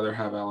Lamb. I'd rather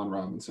have Allen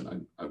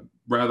Robinson. I'd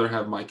rather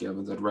have Mike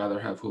Evans. I'd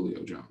rather have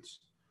Julio Jones.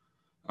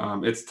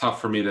 It's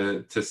tough for me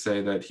to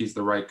say that he's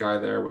the right guy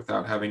there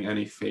without having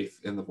any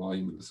faith in the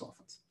volume of this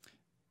offense.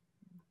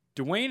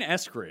 Dwayne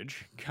Eskridge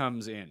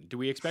comes in. Do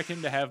we expect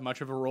him to have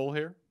much of a role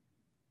here?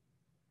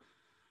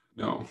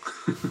 No.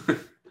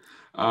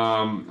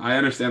 I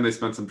understand they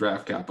spent some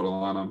draft capital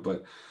on him,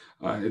 but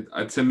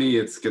to me,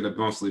 it's going to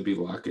mostly be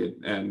Lockett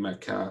and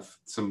Metcalf,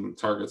 some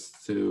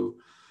targets to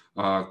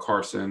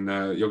Carson.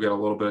 You'll get a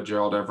little bit of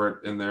Gerald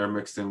Everett in there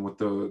mixed in with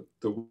the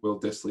Will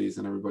Dissleys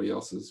and everybody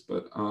else's.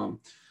 But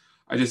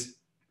I just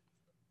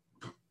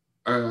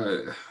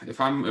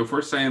if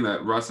we're saying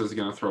that Russ is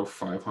going to throw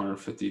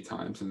 550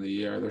 times in the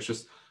year,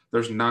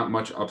 there's not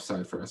much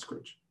upside for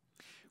Eskridge.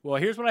 Well,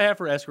 here's what I have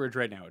for Eskridge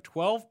right now: a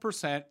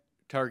 12%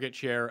 market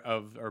share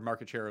of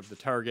the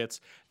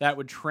targets. That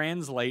would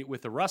translate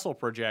with the Russell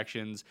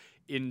projections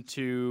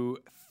into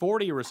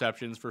 40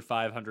 receptions for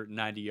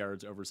 590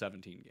 yards over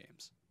 17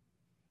 games.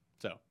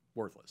 So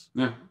worthless.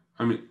 Yeah.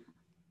 I mean,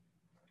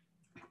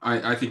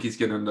 I think he's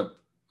going to end up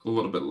a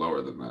little bit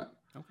lower than that.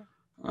 Okay.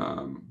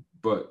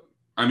 But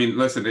I mean,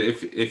 listen,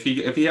 if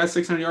he has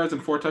 600 yards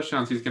and 4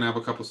 touchdowns, he's going to have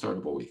a couple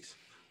startable weeks.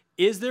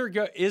 Is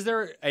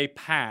there a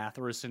path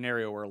or a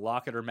scenario where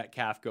Lockett or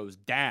Metcalf goes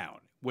down?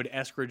 Would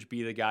Eskridge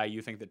be the guy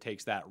you think that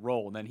takes that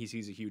role, and then he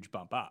sees a huge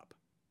bump up?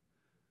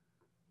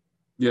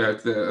 Yeah,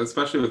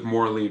 especially with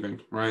Moore leaving,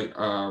 right?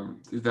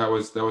 That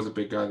was a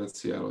big guy that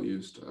Seattle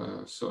used.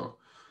 So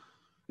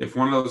if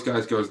one of those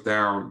guys goes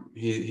down,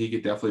 he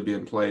could definitely be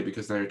in play,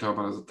 because now you're talking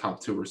about as a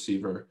top 2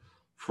 receiver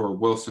for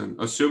Wilson,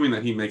 assuming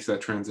that he makes that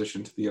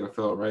transition to the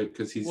NFL, right?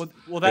 Because he's an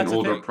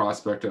older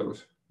prospect out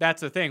of.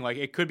 That's the thing. Like,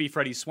 it could be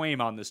Freddie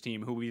Swaim on this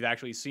team, who we've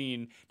actually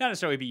seen not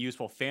necessarily be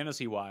useful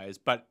fantasy-wise,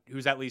 but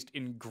who's at least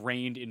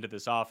ingrained into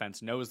this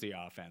offense, knows the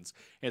offense.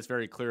 And it's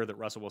very clear that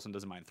Russell Wilson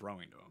doesn't mind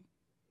throwing to him.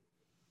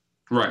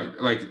 Right.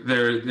 Like,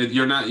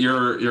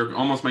 you're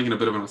almost making a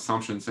bit of an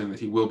assumption saying that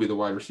he will be the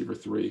wide receiver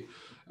 3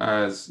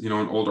 as, an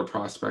older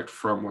prospect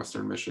from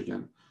Western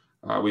Michigan.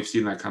 We've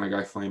seen that kind of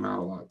guy flame out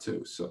a lot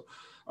too. So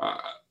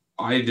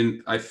I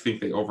think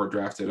they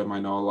overdrafted him.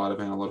 I know a lot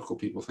of analytical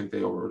people think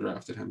they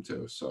overdrafted him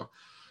too. So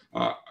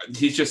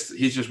he's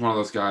just one of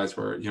those guys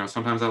where,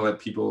 sometimes I let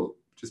people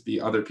just be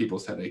other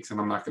people's headaches, and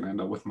I'm not going to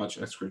end up with much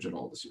Eskridge at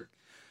all this year.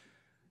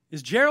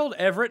 Is Gerald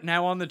Everett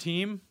now on the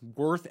team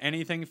worth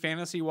anything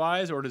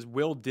fantasy-wise, or does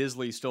Will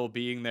Disley still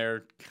being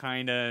there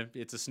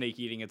it's a snake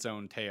eating its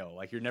own tail?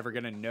 Like, you're never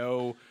going to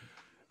know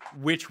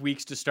which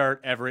weeks to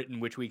start Everett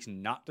and which weeks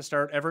not to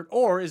start Everett?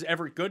 Or is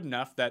Everett good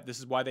enough that this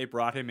is why they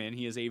brought him in?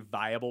 He is a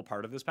viable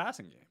part of this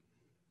passing game.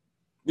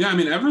 Yeah, I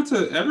mean, Everett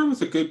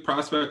was a good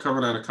prospect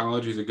coming out of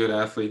college. He's a good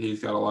athlete.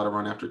 He's got a lot of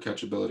run after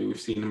catch ability. We've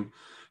seen him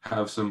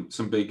have some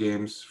big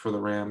games for the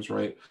Rams,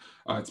 right?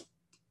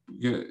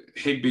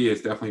 Higbee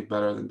is definitely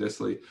better than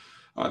Disley.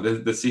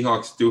 The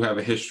Seahawks do have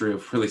a history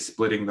of really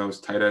splitting those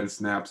tight end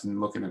snaps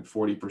and looking at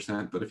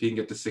 40%. But if he can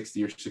get to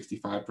 60 or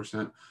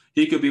 65%,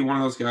 he could be one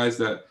of those guys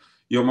that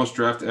you almost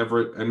draft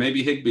Everett and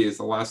maybe Higbee is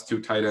the last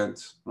 2 tight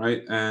ends,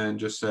 right? And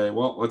just say,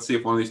 well, let's see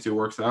if one of these 2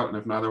 works out. And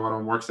if neither one of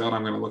them works out,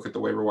 I'm going to look at the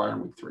waiver wire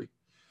in week 3.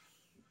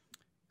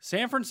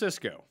 San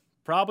Francisco,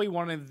 probably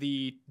one of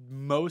the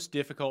most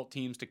difficult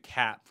teams to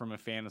cap from a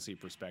fantasy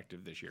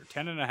perspective this year.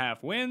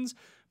 10.5 wins,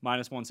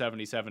 minus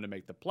 177 to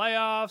make the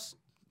playoffs,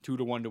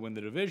 2-1 to win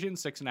the division,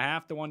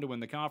 6.5 to 1 to win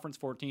the conference,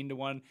 14 to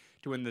 1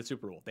 to win the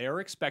Super Bowl. They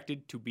are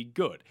expected to be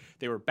good.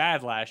 They were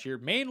bad last year,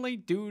 mainly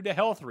due to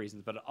health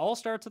reasons, but it all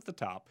starts at the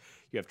top.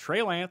 You have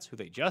Trey Lance, who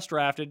they just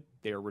drafted.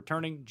 They are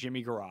returning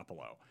Jimmy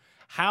Garoppolo.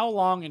 How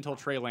long until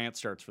Trey Lance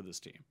starts for this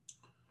team?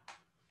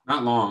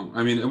 Not long.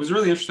 I mean, it was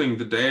really interesting.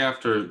 The day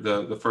after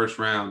the first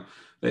round,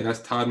 they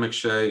asked Todd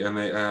McShay and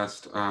they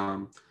asked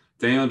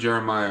Daniel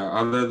Jeremiah,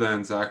 other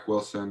than Zach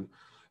Wilson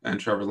and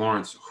Trevor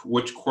Lawrence,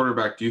 which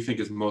quarterback do you think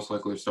is most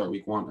likely to start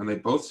week 1? And they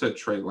both said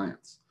Trey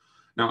Lance.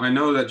 Now, I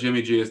know that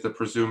Jimmy G is the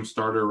presumed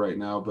starter right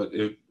now, but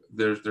if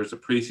there's a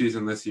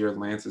preseason this year,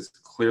 Lance is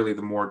clearly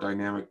the more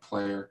dynamic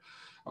player.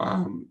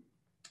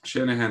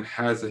 Shanahan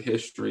has a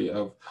history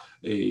of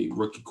a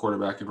rookie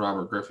quarterback in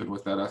Robert Griffin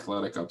with that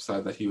athletic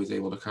upside that he was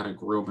able to kind of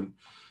groom. And,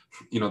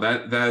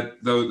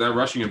 that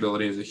rushing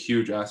ability is a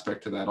huge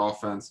aspect to that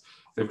offense.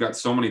 They've got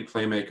so many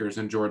playmakers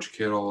in George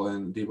Kittle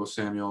and Deebo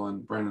Samuel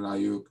and Brandon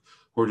Ayuk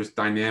who are just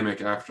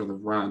dynamic after the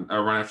run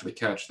after the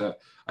catch that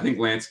I think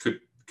Lance could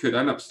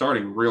end up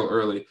starting real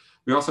early.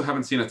 We also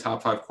haven't seen a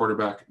top 5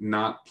 quarterback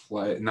not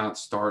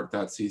start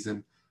that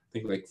season, I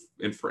think, like,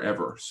 in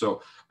forever.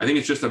 So I think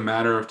it's just a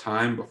matter of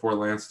time before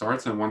Lance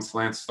starts. And once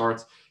Lance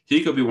starts,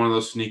 he could be one of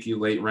those sneaky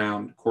late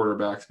round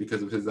quarterbacks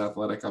because of his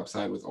athletic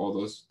upside with all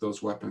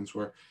those weapons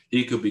where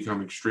he could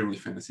become extremely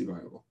fantasy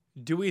viable.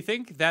 Do we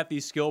think that the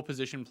skill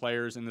position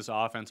players in this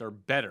offense are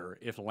better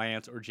if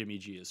Lance or Jimmy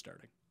G is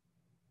starting?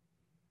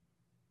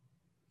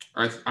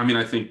 I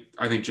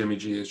think Jimmy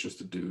G is just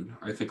a dude.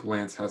 I think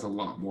Lance has a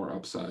lot more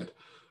upside.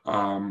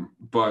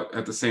 But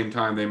at the same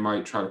time, they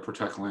might try to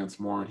protect Lance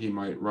more and he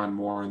might run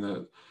more.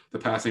 And the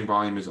passing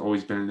volume has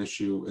always been an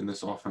issue in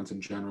this offense in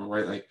general,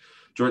 right? Like,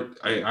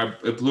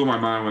 it blew my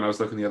mind when I was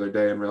looking the other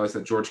day and realized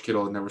that George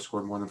Kittle had never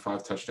scored more than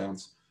 5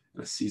 touchdowns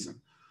in a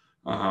season.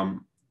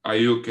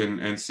 Ayuk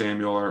and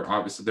Samuel are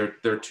obviously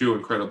they're 2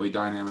 incredibly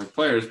dynamic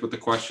players, but the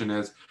question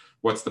is,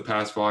 what's the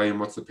pass volume?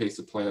 What's the pace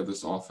of play of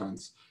this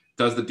offense?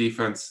 Does the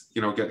defense,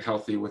 get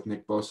healthy with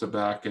Nick Bosa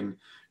back? And,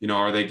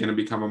 are they going to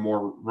become a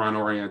more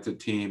run-oriented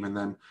team? And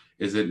then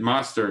is it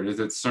Mostert? Is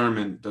it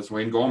Sermon? Does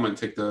Wayne Goldman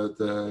take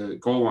the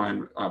goal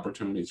line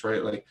opportunities,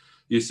 right? Like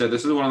you said,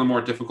 this is one of the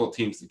more difficult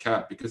teams to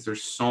cap because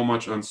there's so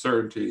much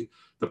uncertainty.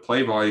 The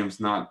play volume's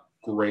not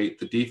great.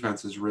 The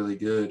defense is really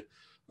good.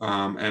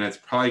 And it's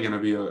probably going to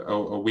be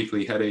a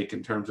weekly headache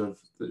in terms of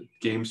the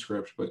game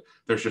script, but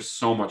there's just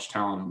so much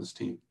talent on this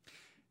team.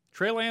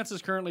 Trey Lance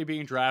is currently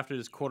being drafted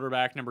as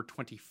quarterback number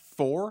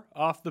 24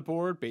 off the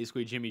board.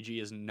 Basically, Jimmy G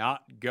is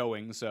not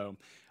going, so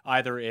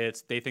either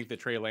it's they think that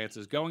Trey Lance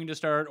is going to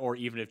start, or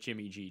even if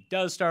Jimmy G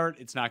does start,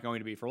 it's not going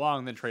to be for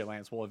long, then Trey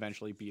Lance will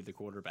eventually be the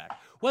quarterback.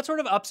 What sort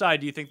of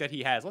upside do you think that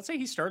he has? Let's say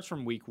he starts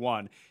from week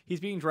 1. He's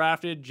being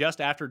drafted just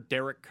after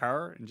Derek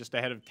Carr and just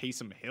ahead of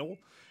Taysom Hill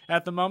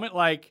at the moment.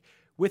 Like,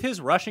 with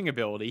his rushing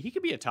ability, he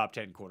could be a top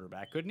 10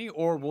 quarterback, couldn't he?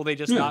 Or will they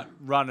just not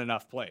run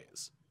enough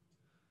plays?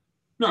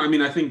 No, I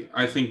mean, I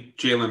think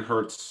Jalen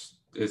Hurts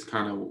is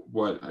kind of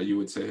what you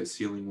would say his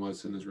ceiling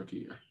was in his rookie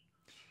year.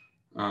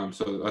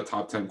 So a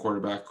top 10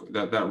 quarterback,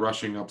 that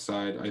rushing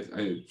upside.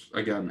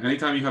 Again,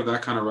 anytime you have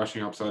that kind of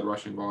rushing upside,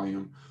 rushing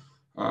volume,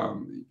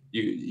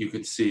 you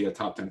could see a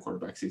top 10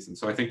 quarterback season.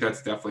 So I think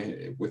that's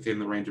definitely within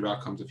the range of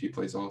outcomes if he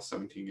plays all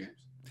 17 games.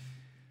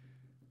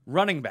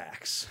 Running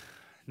backs.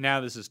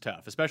 Now this is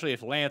tough, especially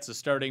if Lance is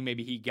starting.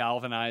 Maybe he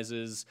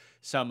galvanizes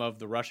some of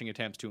the rushing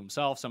attempts to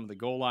himself, some of the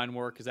goal line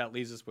work, because that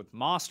leaves us with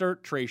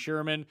Mostert, Trey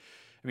Sherman.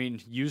 I mean,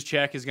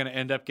 Juszczyk is going to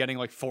end up getting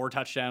like 4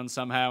 touchdowns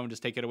somehow and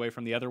just take it away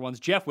from the other ones.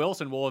 Jeff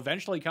Wilson will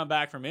eventually come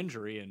back from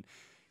injury, and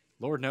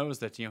Lord knows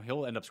that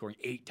he'll end up scoring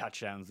 8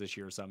 touchdowns this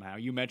year somehow.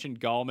 You mentioned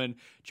Gallman.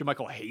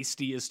 JaMycal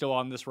Hasty is still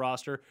on this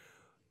roster.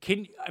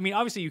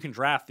 Obviously you can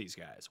draft these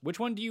guys. Which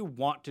one do you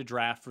want to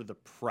draft for the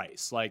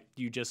price? Like,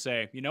 you just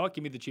say, you know what,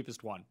 give me the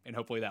cheapest one, and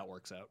hopefully that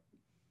works out.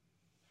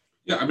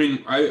 Yeah, I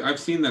mean, I've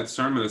seen that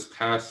Sermon has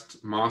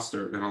passed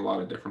Mostert in a lot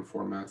of different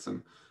formats,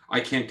 and I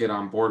can't get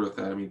on board with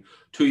that. I mean,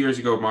 2 years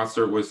ago,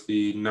 Mostert was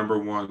the number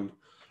 1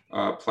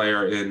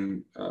 player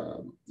in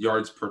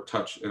yards per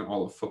touch in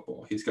all of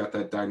football. He's got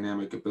that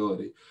dynamic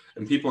ability,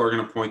 and people are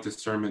going to point to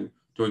Sermon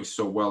doing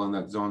so well in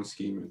that zone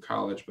scheme in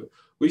college, but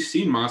we've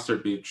seen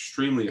Mostert be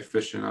extremely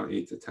efficient on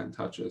 8 to 10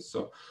 touches.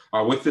 So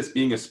with this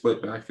being a split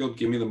backfield,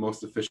 give me the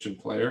most efficient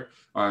player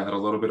at a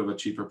little bit of a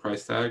cheaper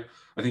price tag.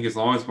 I think as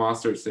long as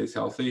Mostert stays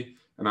healthy,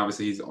 and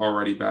obviously he's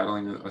already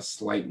battling a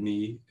slight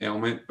knee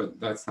ailment, but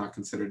that's not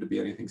considered to be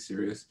anything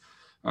serious.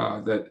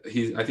 I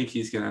think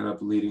he's going to end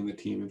up leading the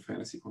team in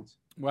fantasy points.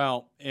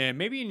 Well, and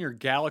maybe in your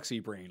Galaxy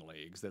Brain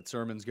leagues that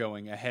Sermon's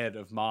going ahead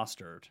of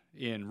Mostert.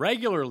 In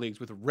regular leagues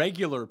with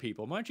regular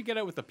people, why don't you get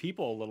out with the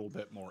people a little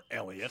bit more,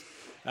 Elliot?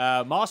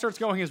 Mostert's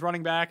going as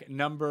running back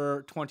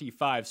number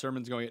 25.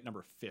 Sermon's going at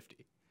number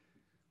 50.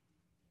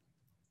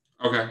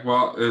 Okay,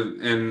 well,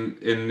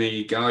 in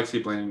the Galaxy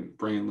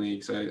Brain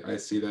leagues, I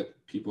see that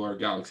people are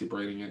Galaxy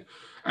Braining it.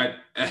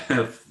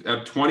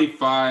 At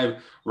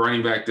 25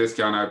 running back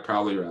discount, I'd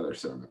probably rather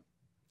Sermon.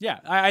 Yeah,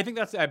 I think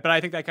that's, but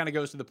I think that kind of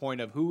goes to the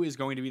point of who is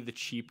going to be the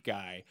cheap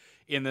guy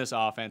in this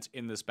offense,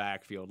 in this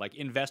backfield. Like,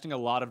 investing a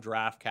lot of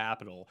draft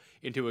capital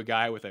into a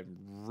guy with a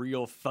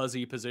real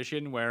fuzzy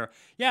position where,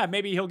 yeah,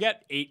 maybe he'll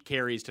get 8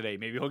 carries today.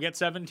 Maybe he'll get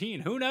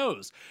 17. Who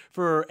knows?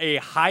 For a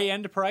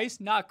high-end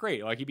price, not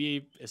great. Like, he'd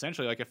be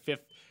essentially like a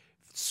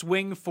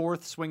swing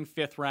 4th, swing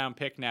 5th round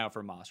pick now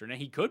for Mostert. Now,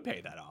 he could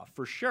pay that off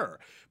for sure,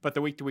 but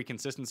the week-to-week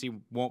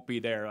consistency won't be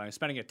there.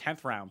 Spending a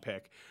 10th round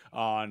pick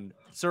on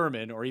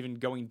Sermon, or even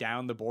going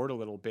down the board a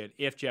little bit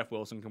if Jeff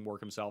Wilson can work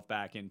himself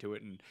back into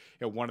it, and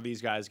one of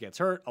these guys gets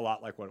hurt, a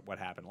lot like what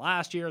happened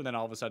last year, and then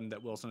all of a sudden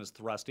that Wilson is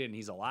thrust in,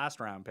 he's a last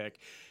round pick.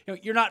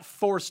 You're not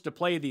forced to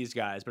play these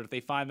guys, but if they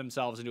find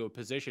themselves into a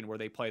position where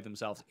they play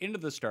themselves into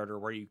the starter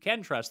where you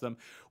can trust them,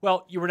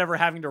 well, you were never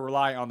having to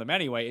rely on them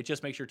anyway. It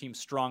just makes your team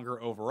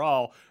stronger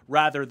overall,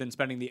 rather than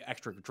spending the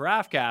extra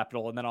draft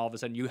capital, and then all of a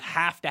sudden you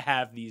have to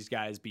have these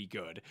guys be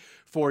good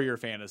for your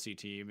fantasy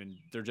team, and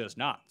they're just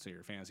not, so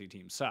your fantasy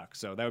team sucks.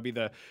 So that would be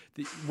the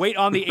wait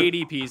on the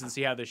ADPs and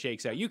see how this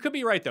shakes out. You could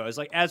be right, though. It's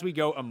like, as we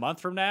go a month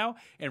from now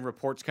and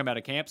reports come out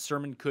of camp,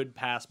 Sermon could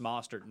pass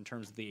Mostert in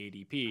terms of the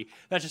ADP.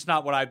 That's just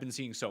not what I've been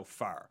seeing so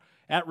far.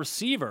 At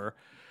receiver,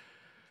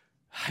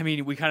 I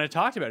mean, we kind of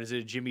talked about it. Is it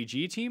a Jimmy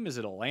G team? Is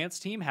it a Lance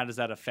team? How does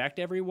that affect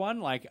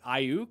everyone? Like,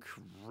 Ayuk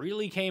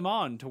really came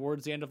on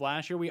towards the end of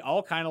last year. We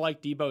all kind of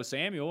like Deebo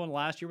Samuel, and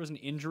last year was an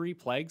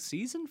injury-plagued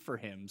season for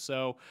him.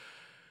 So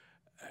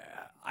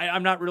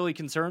I'm not really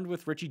concerned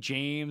with Richie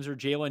James or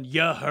Jalen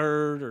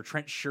Yaherd or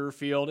Trent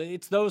Sherfield.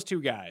 It's those 2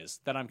 guys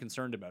that I'm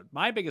concerned about.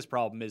 My biggest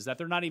problem is that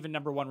they're not even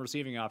number 1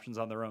 receiving options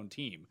on their own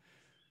team.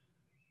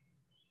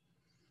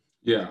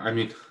 Yeah, I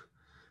mean,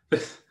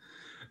 this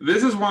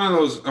is one of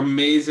those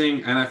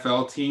amazing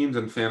NFL teams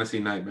and fantasy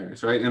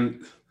nightmares, right?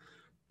 And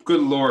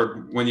good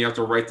Lord, when you have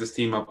to write this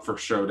team up for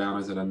showdown,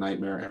 is it a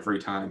nightmare every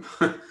time?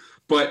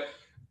 But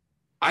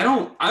I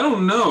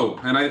don't know.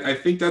 And I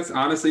think that's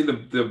honestly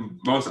the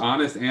most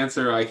honest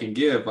answer I can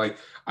give. Like,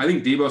 I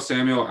think Deebo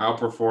Samuel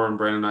outperformed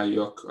Brandon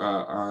Ayuk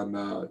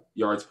on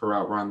yards per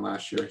route run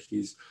last year.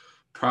 He's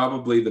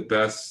probably the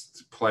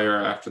best player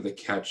after the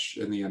catch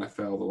in the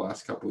NFL the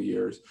last couple of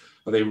years.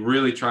 They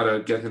really try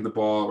to get him the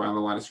ball around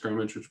the line of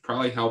scrimmage, which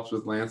probably helps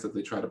with Lance if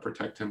they try to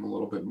protect him a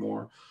little bit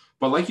more.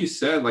 But like you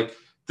said, like,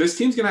 this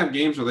team's going to have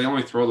games where they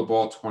only throw the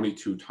ball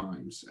 22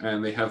 times,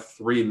 and they have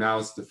 3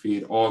 mouths to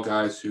feed, all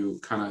guys who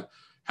kind of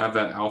have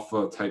that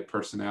alpha type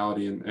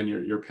personality, and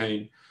you're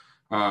paying,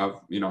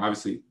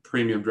 obviously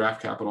premium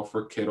draft capital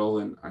for Kittle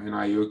and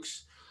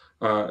Ayuk's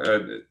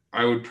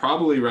I would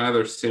probably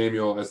rather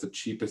Samuel as the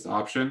cheapest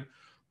option,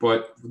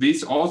 but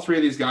all three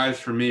of these guys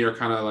for me are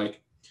kind of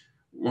like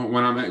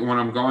when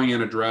I'm going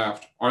in a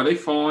draft, are they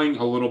falling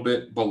a little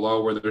bit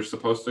below where they're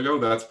supposed to go?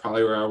 That's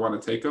probably where I want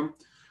to take them.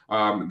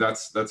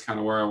 That's kind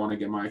of where I want to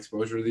get my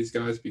exposure to these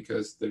guys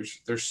because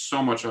there's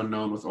so much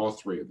unknown with all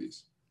three of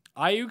these.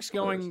 Ayuk's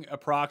going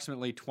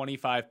approximately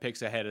 25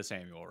 picks ahead of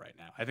Samuel right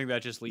now. I think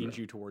that just leans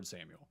you towards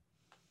Samuel.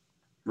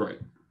 Right.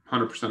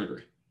 100%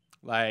 agree.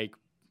 Like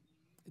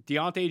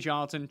Deontay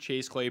Johnson,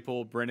 Chase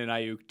Claypool, Brandon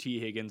Ayuk, T.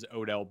 Higgins,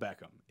 Odell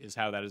Beckham is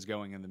how that is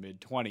going in the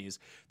mid-20s.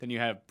 Then you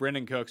have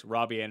Brendan Cooks,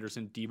 Robbie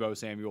Anderson, Deebo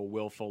Samuel,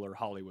 Will Fuller,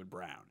 Hollywood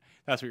Brown.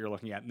 That's what you're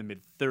looking at in the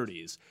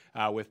mid-30s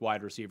with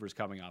wide receivers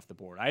coming off the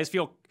board. I just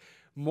feel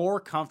more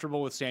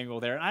comfortable with Samuel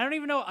there. And I don't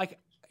even know, like,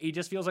 he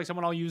just feels like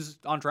someone I'll use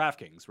on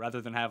DraftKings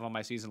rather than have on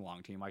my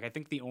season-long team. Like, I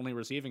think the only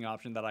receiving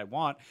option that I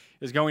want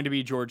is going to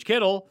be George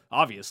Kittle,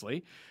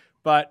 obviously.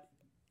 But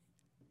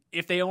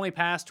if they only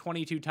pass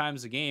 22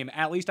 times a game,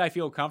 at least I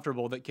feel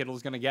comfortable that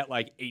Kittle's going to get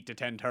like 8 to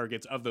 10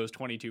 targets of those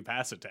 22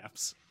 pass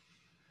attempts.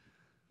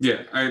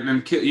 Yeah,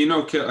 when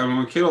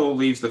Kittle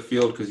leaves the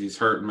field because he's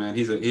hurt, man,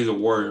 he's a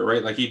warrior,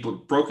 right? Like he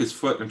broke his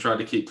foot and tried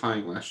to keep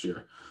playing last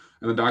year,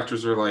 and the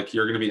doctors are like,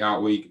 "You're going to be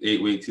out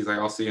 8 weeks." He's like,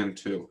 "I'll see you in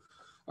 2."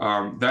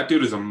 That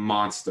dude is a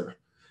monster.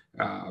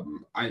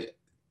 I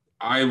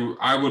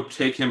would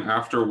take him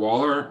after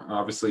Waller.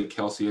 Obviously,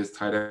 Kelsey is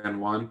tight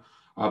end 1.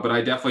 But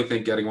I definitely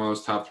think getting one of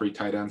those top 3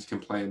 tight ends can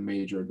play a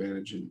major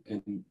advantage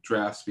in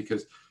drafts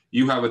because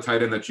you have a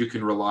tight end that you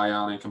can rely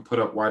on and can put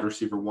up wide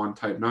receiver 1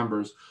 type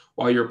numbers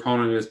while your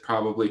opponent is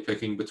probably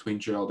picking between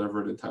Gerald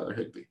Everett and Tyler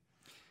Higbee.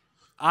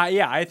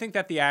 I think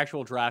that the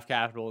actual draft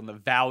capital and the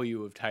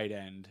value of tight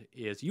end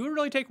is you would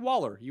really take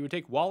Waller. You would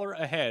take Waller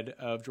ahead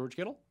of George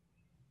Kittle?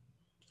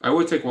 I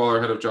would take Waller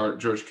ahead of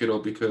George Kittle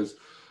because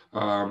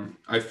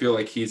I feel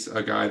like he's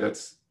a guy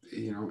that's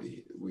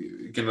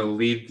going to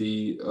lead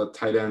the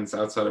tight ends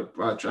outside of.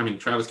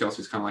 Travis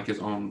Kelce's kind of like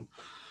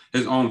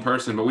his own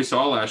person, but we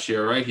saw last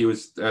year, right? He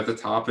was at the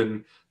top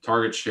in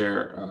target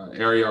share,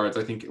 air yards.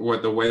 I think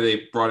the way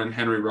they brought in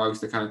Henry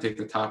Ruggs to kind of take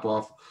the top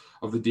off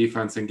of the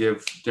defense and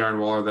give Darren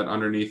Waller that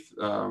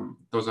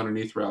those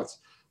underneath routes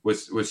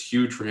was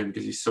huge for him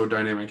because he's so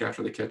dynamic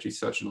after the catch. He's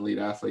such an elite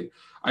athlete.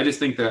 I just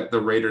think that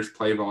the Raiders'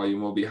 play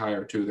volume will be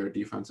higher too. Their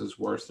defense is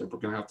worse. They're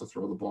going to have to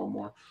throw the ball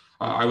more.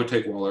 I would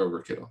take Waller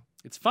over Kittle.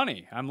 It's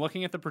funny. I'm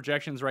looking at the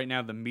projections right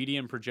now, the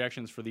median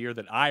projections for the year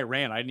that I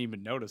ran. I didn't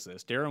even notice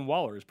this. Darren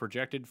Waller is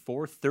projected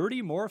for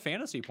 30 more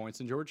fantasy points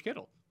than George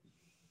Kittle.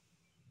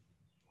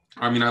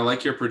 I mean, I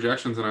like your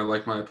projections and I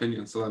like my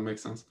opinion, so that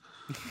makes sense.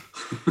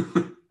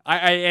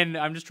 And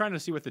I'm just trying to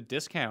see what the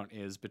discount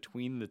is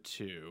between the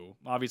two.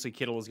 Obviously,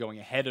 Kittle is going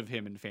ahead of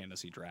him in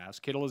fantasy drafts.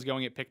 Kittle is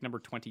going at pick number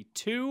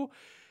 22,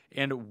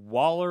 and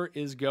Waller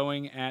is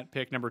going at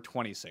pick number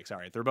 26. All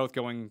right, they're both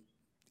going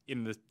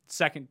in the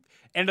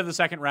end of the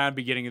second round,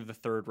 beginning of the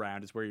third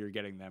round is where you're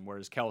getting them,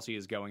 whereas Kelsey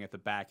is going at the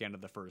back end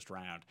of the first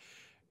round.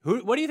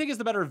 What do you think is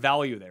the better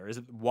value there? Is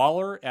it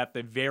Waller at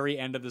the very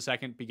end of the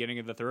second, beginning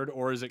of the third,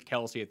 or is it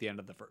Kelsey at the end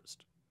of the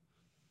first?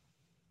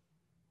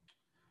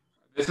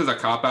 This is a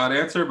cop-out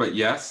answer, but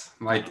yes.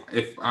 Like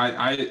if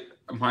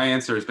my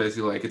answer is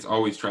basically like it's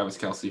always Travis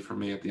Kelce for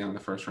me at the end of the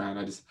first round.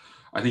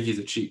 I think he's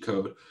a cheat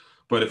code.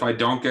 But if I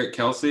don't get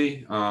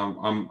Kelsey,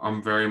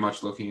 I'm very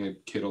much looking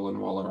at Kittle and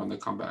Waller on the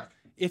comeback.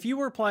 If you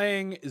were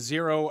playing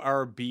 0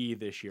 RB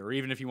this year, or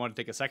even if you want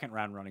to take a second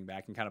round running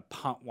back and kind of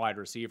punt wide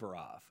receiver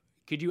off,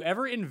 could you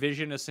ever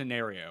envision a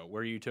scenario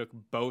where you took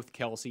both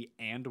Kelsey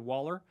and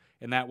Waller?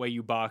 And that way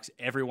you box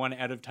everyone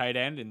out of tight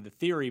end. And the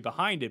theory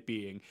behind it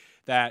being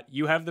that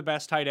you have the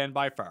best tight end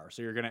by far.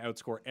 So you're going to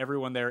outscore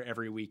everyone there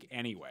every week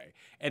anyway.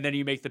 And then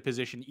you make the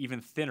position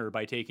even thinner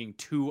by taking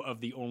 2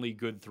 of the only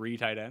good 3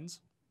 tight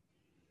ends.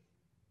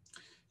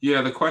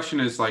 Yeah, the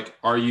question is like,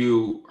 are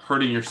you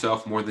hurting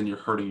yourself more than you're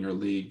hurting your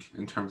league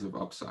in terms of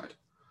upside?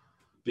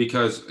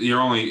 Because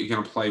you're only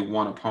going to play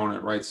one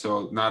opponent, right?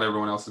 So not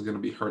everyone else is going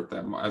to be hurt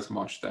as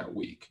much that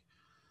week.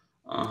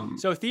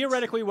 So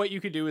theoretically, what you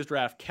could do is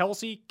draft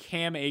Kelsey,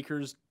 Cam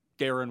Akers,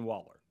 Darren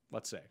Waller,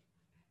 let's say,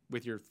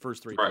 with your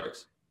first 3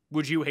 picks.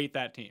 Would you hate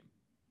that team?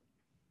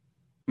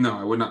 No,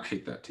 I would not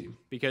hate that team.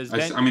 Because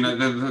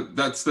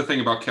that's the thing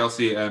about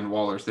Kelsey and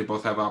Wallers. They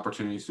both have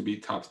opportunities to be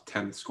top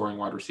 10 scoring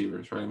wide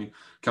receivers, right? I mean,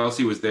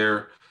 Kelsey was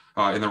there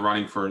in the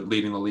running for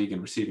leading the league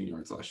in receiving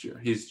yards last year.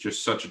 He's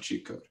just such a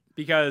cheat code.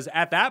 Because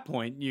at that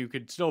point, you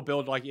could still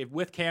build, like, if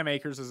with Cam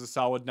Akers as a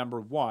solid number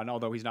 1,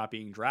 although he's not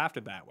being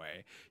drafted that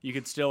way, you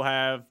could still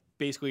have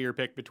basically your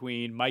pick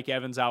between Mike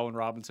Evans, Allen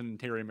Robinson, and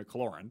Terry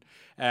McLaurin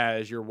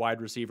as your wide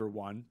receiver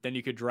 1. Then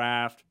you could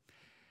draft,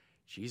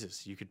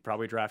 you could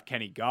probably draft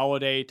Kenny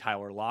Golladay,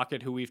 Tyler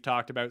Lockett, who we've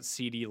talked about,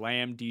 CeeDee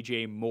Lamb,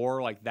 DJ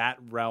Moore, like that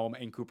realm,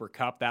 and Cooper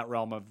Kupp, that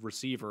realm of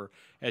receiver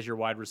as your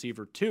wide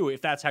receiver 2,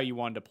 if that's how you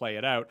wanted to play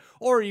it out.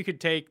 Or you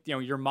could take,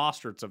 your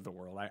Mosterts of the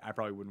world. I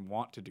probably wouldn't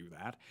want to do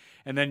that.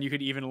 And then you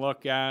could even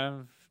look,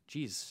 DJ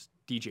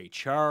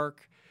Chark,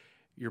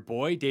 your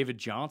boy David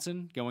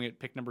Johnson going at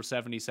pick number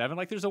 77.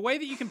 Like, there's a way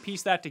that you can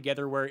piece that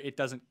together where it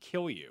doesn't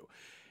kill you.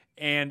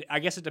 And I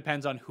guess it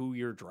depends on who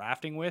you're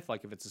drafting with.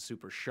 Like if it's a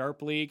super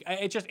sharp league,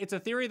 it's a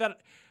theory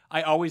that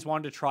I always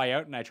wanted to try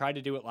out. And I tried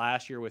to do it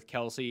last year with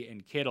Kelsey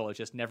and Kittle. It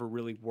just never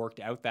really worked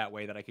out that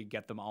way that I could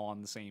get them all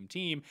on the same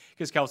team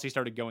because Kelsey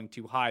started going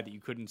too high that you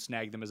couldn't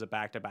snag them as a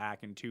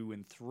back-to-back in 2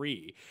 and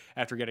 3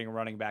 after getting a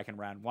running back in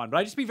round 1. But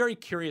I'd just be very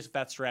curious if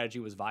that strategy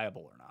was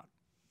viable or not.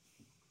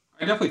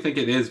 I definitely think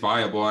it is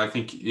viable. I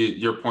think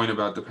your point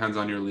about depends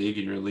on your league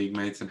and your league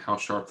mates and how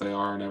sharp they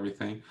are and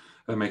everything.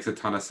 That makes a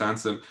ton of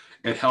sense. And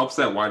it helps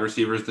that wide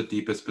receiver is the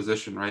deepest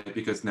position, right?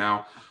 Because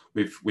now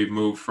we've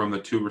moved from the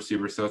 2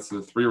 receiver sets to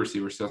the 3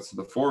 receiver sets to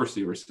the 4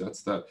 receiver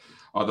sets that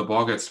the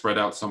ball gets spread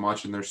out so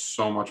much and there's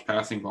so much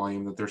passing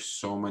volume that there's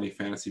so many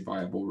fantasy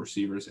viable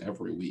receivers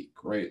every week,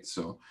 right?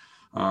 So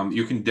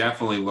you can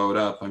definitely load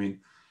up. I mean,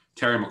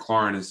 Terry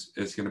McLaurin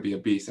is going to be a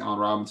beast. Allen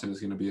Robinson is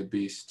going to be a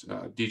beast.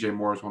 DJ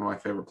Moore is one of my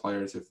favorite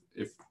players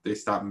if they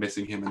stop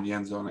missing him in the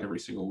end zone every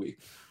single week,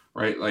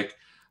 right? Like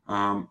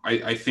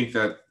I think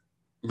that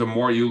the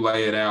more you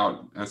lay it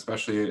out,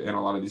 especially in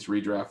a lot of these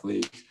redraft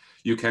leagues,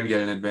 you can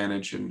get an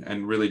advantage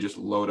and really just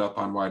load up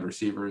on wide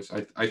receivers.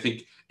 I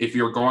think if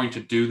you're going to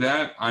do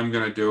that, I'm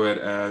going to do it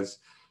as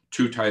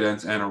 2 tight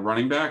ends and a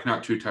running back,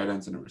 not 2 tight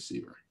ends and a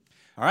receiver.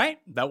 All right,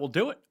 that will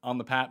do it on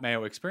the Pat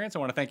Mayo Experience. I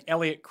want to thank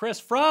Elliot Chris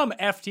from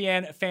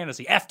FTN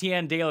Fantasy,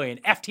 FTN Daily,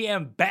 and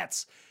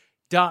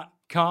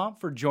FTNBets.com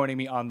for joining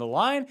me on the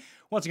line.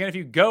 Once again, if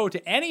you go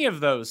to any of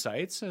those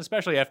sites,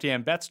 especially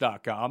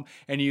FTNBets.com,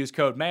 and use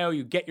code Mayo,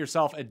 you get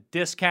yourself a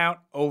discount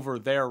over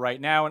there right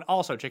now. And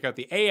also check out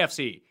the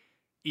AFC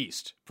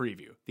East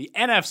preview, the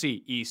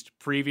NFC East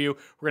preview.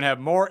 We're going to have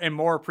more and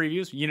more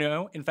previews,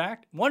 in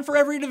fact, one for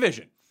every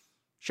division.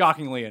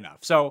 Shockingly enough.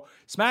 So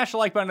smash the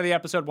like button of the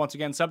episode. Once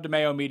again, sub to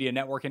Mayo Media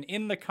Network. And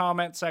in the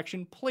comment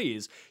section,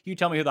 please, you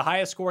tell me who the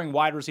highest scoring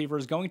wide receiver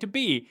is going to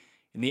be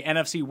in the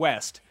NFC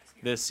West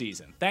this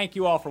season. Thank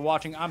you all for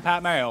watching. I'm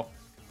Pat Mayo.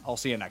 I'll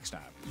see you next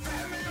time.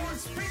 Pat Mayo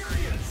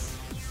Experience!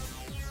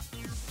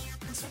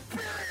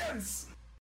 Experience!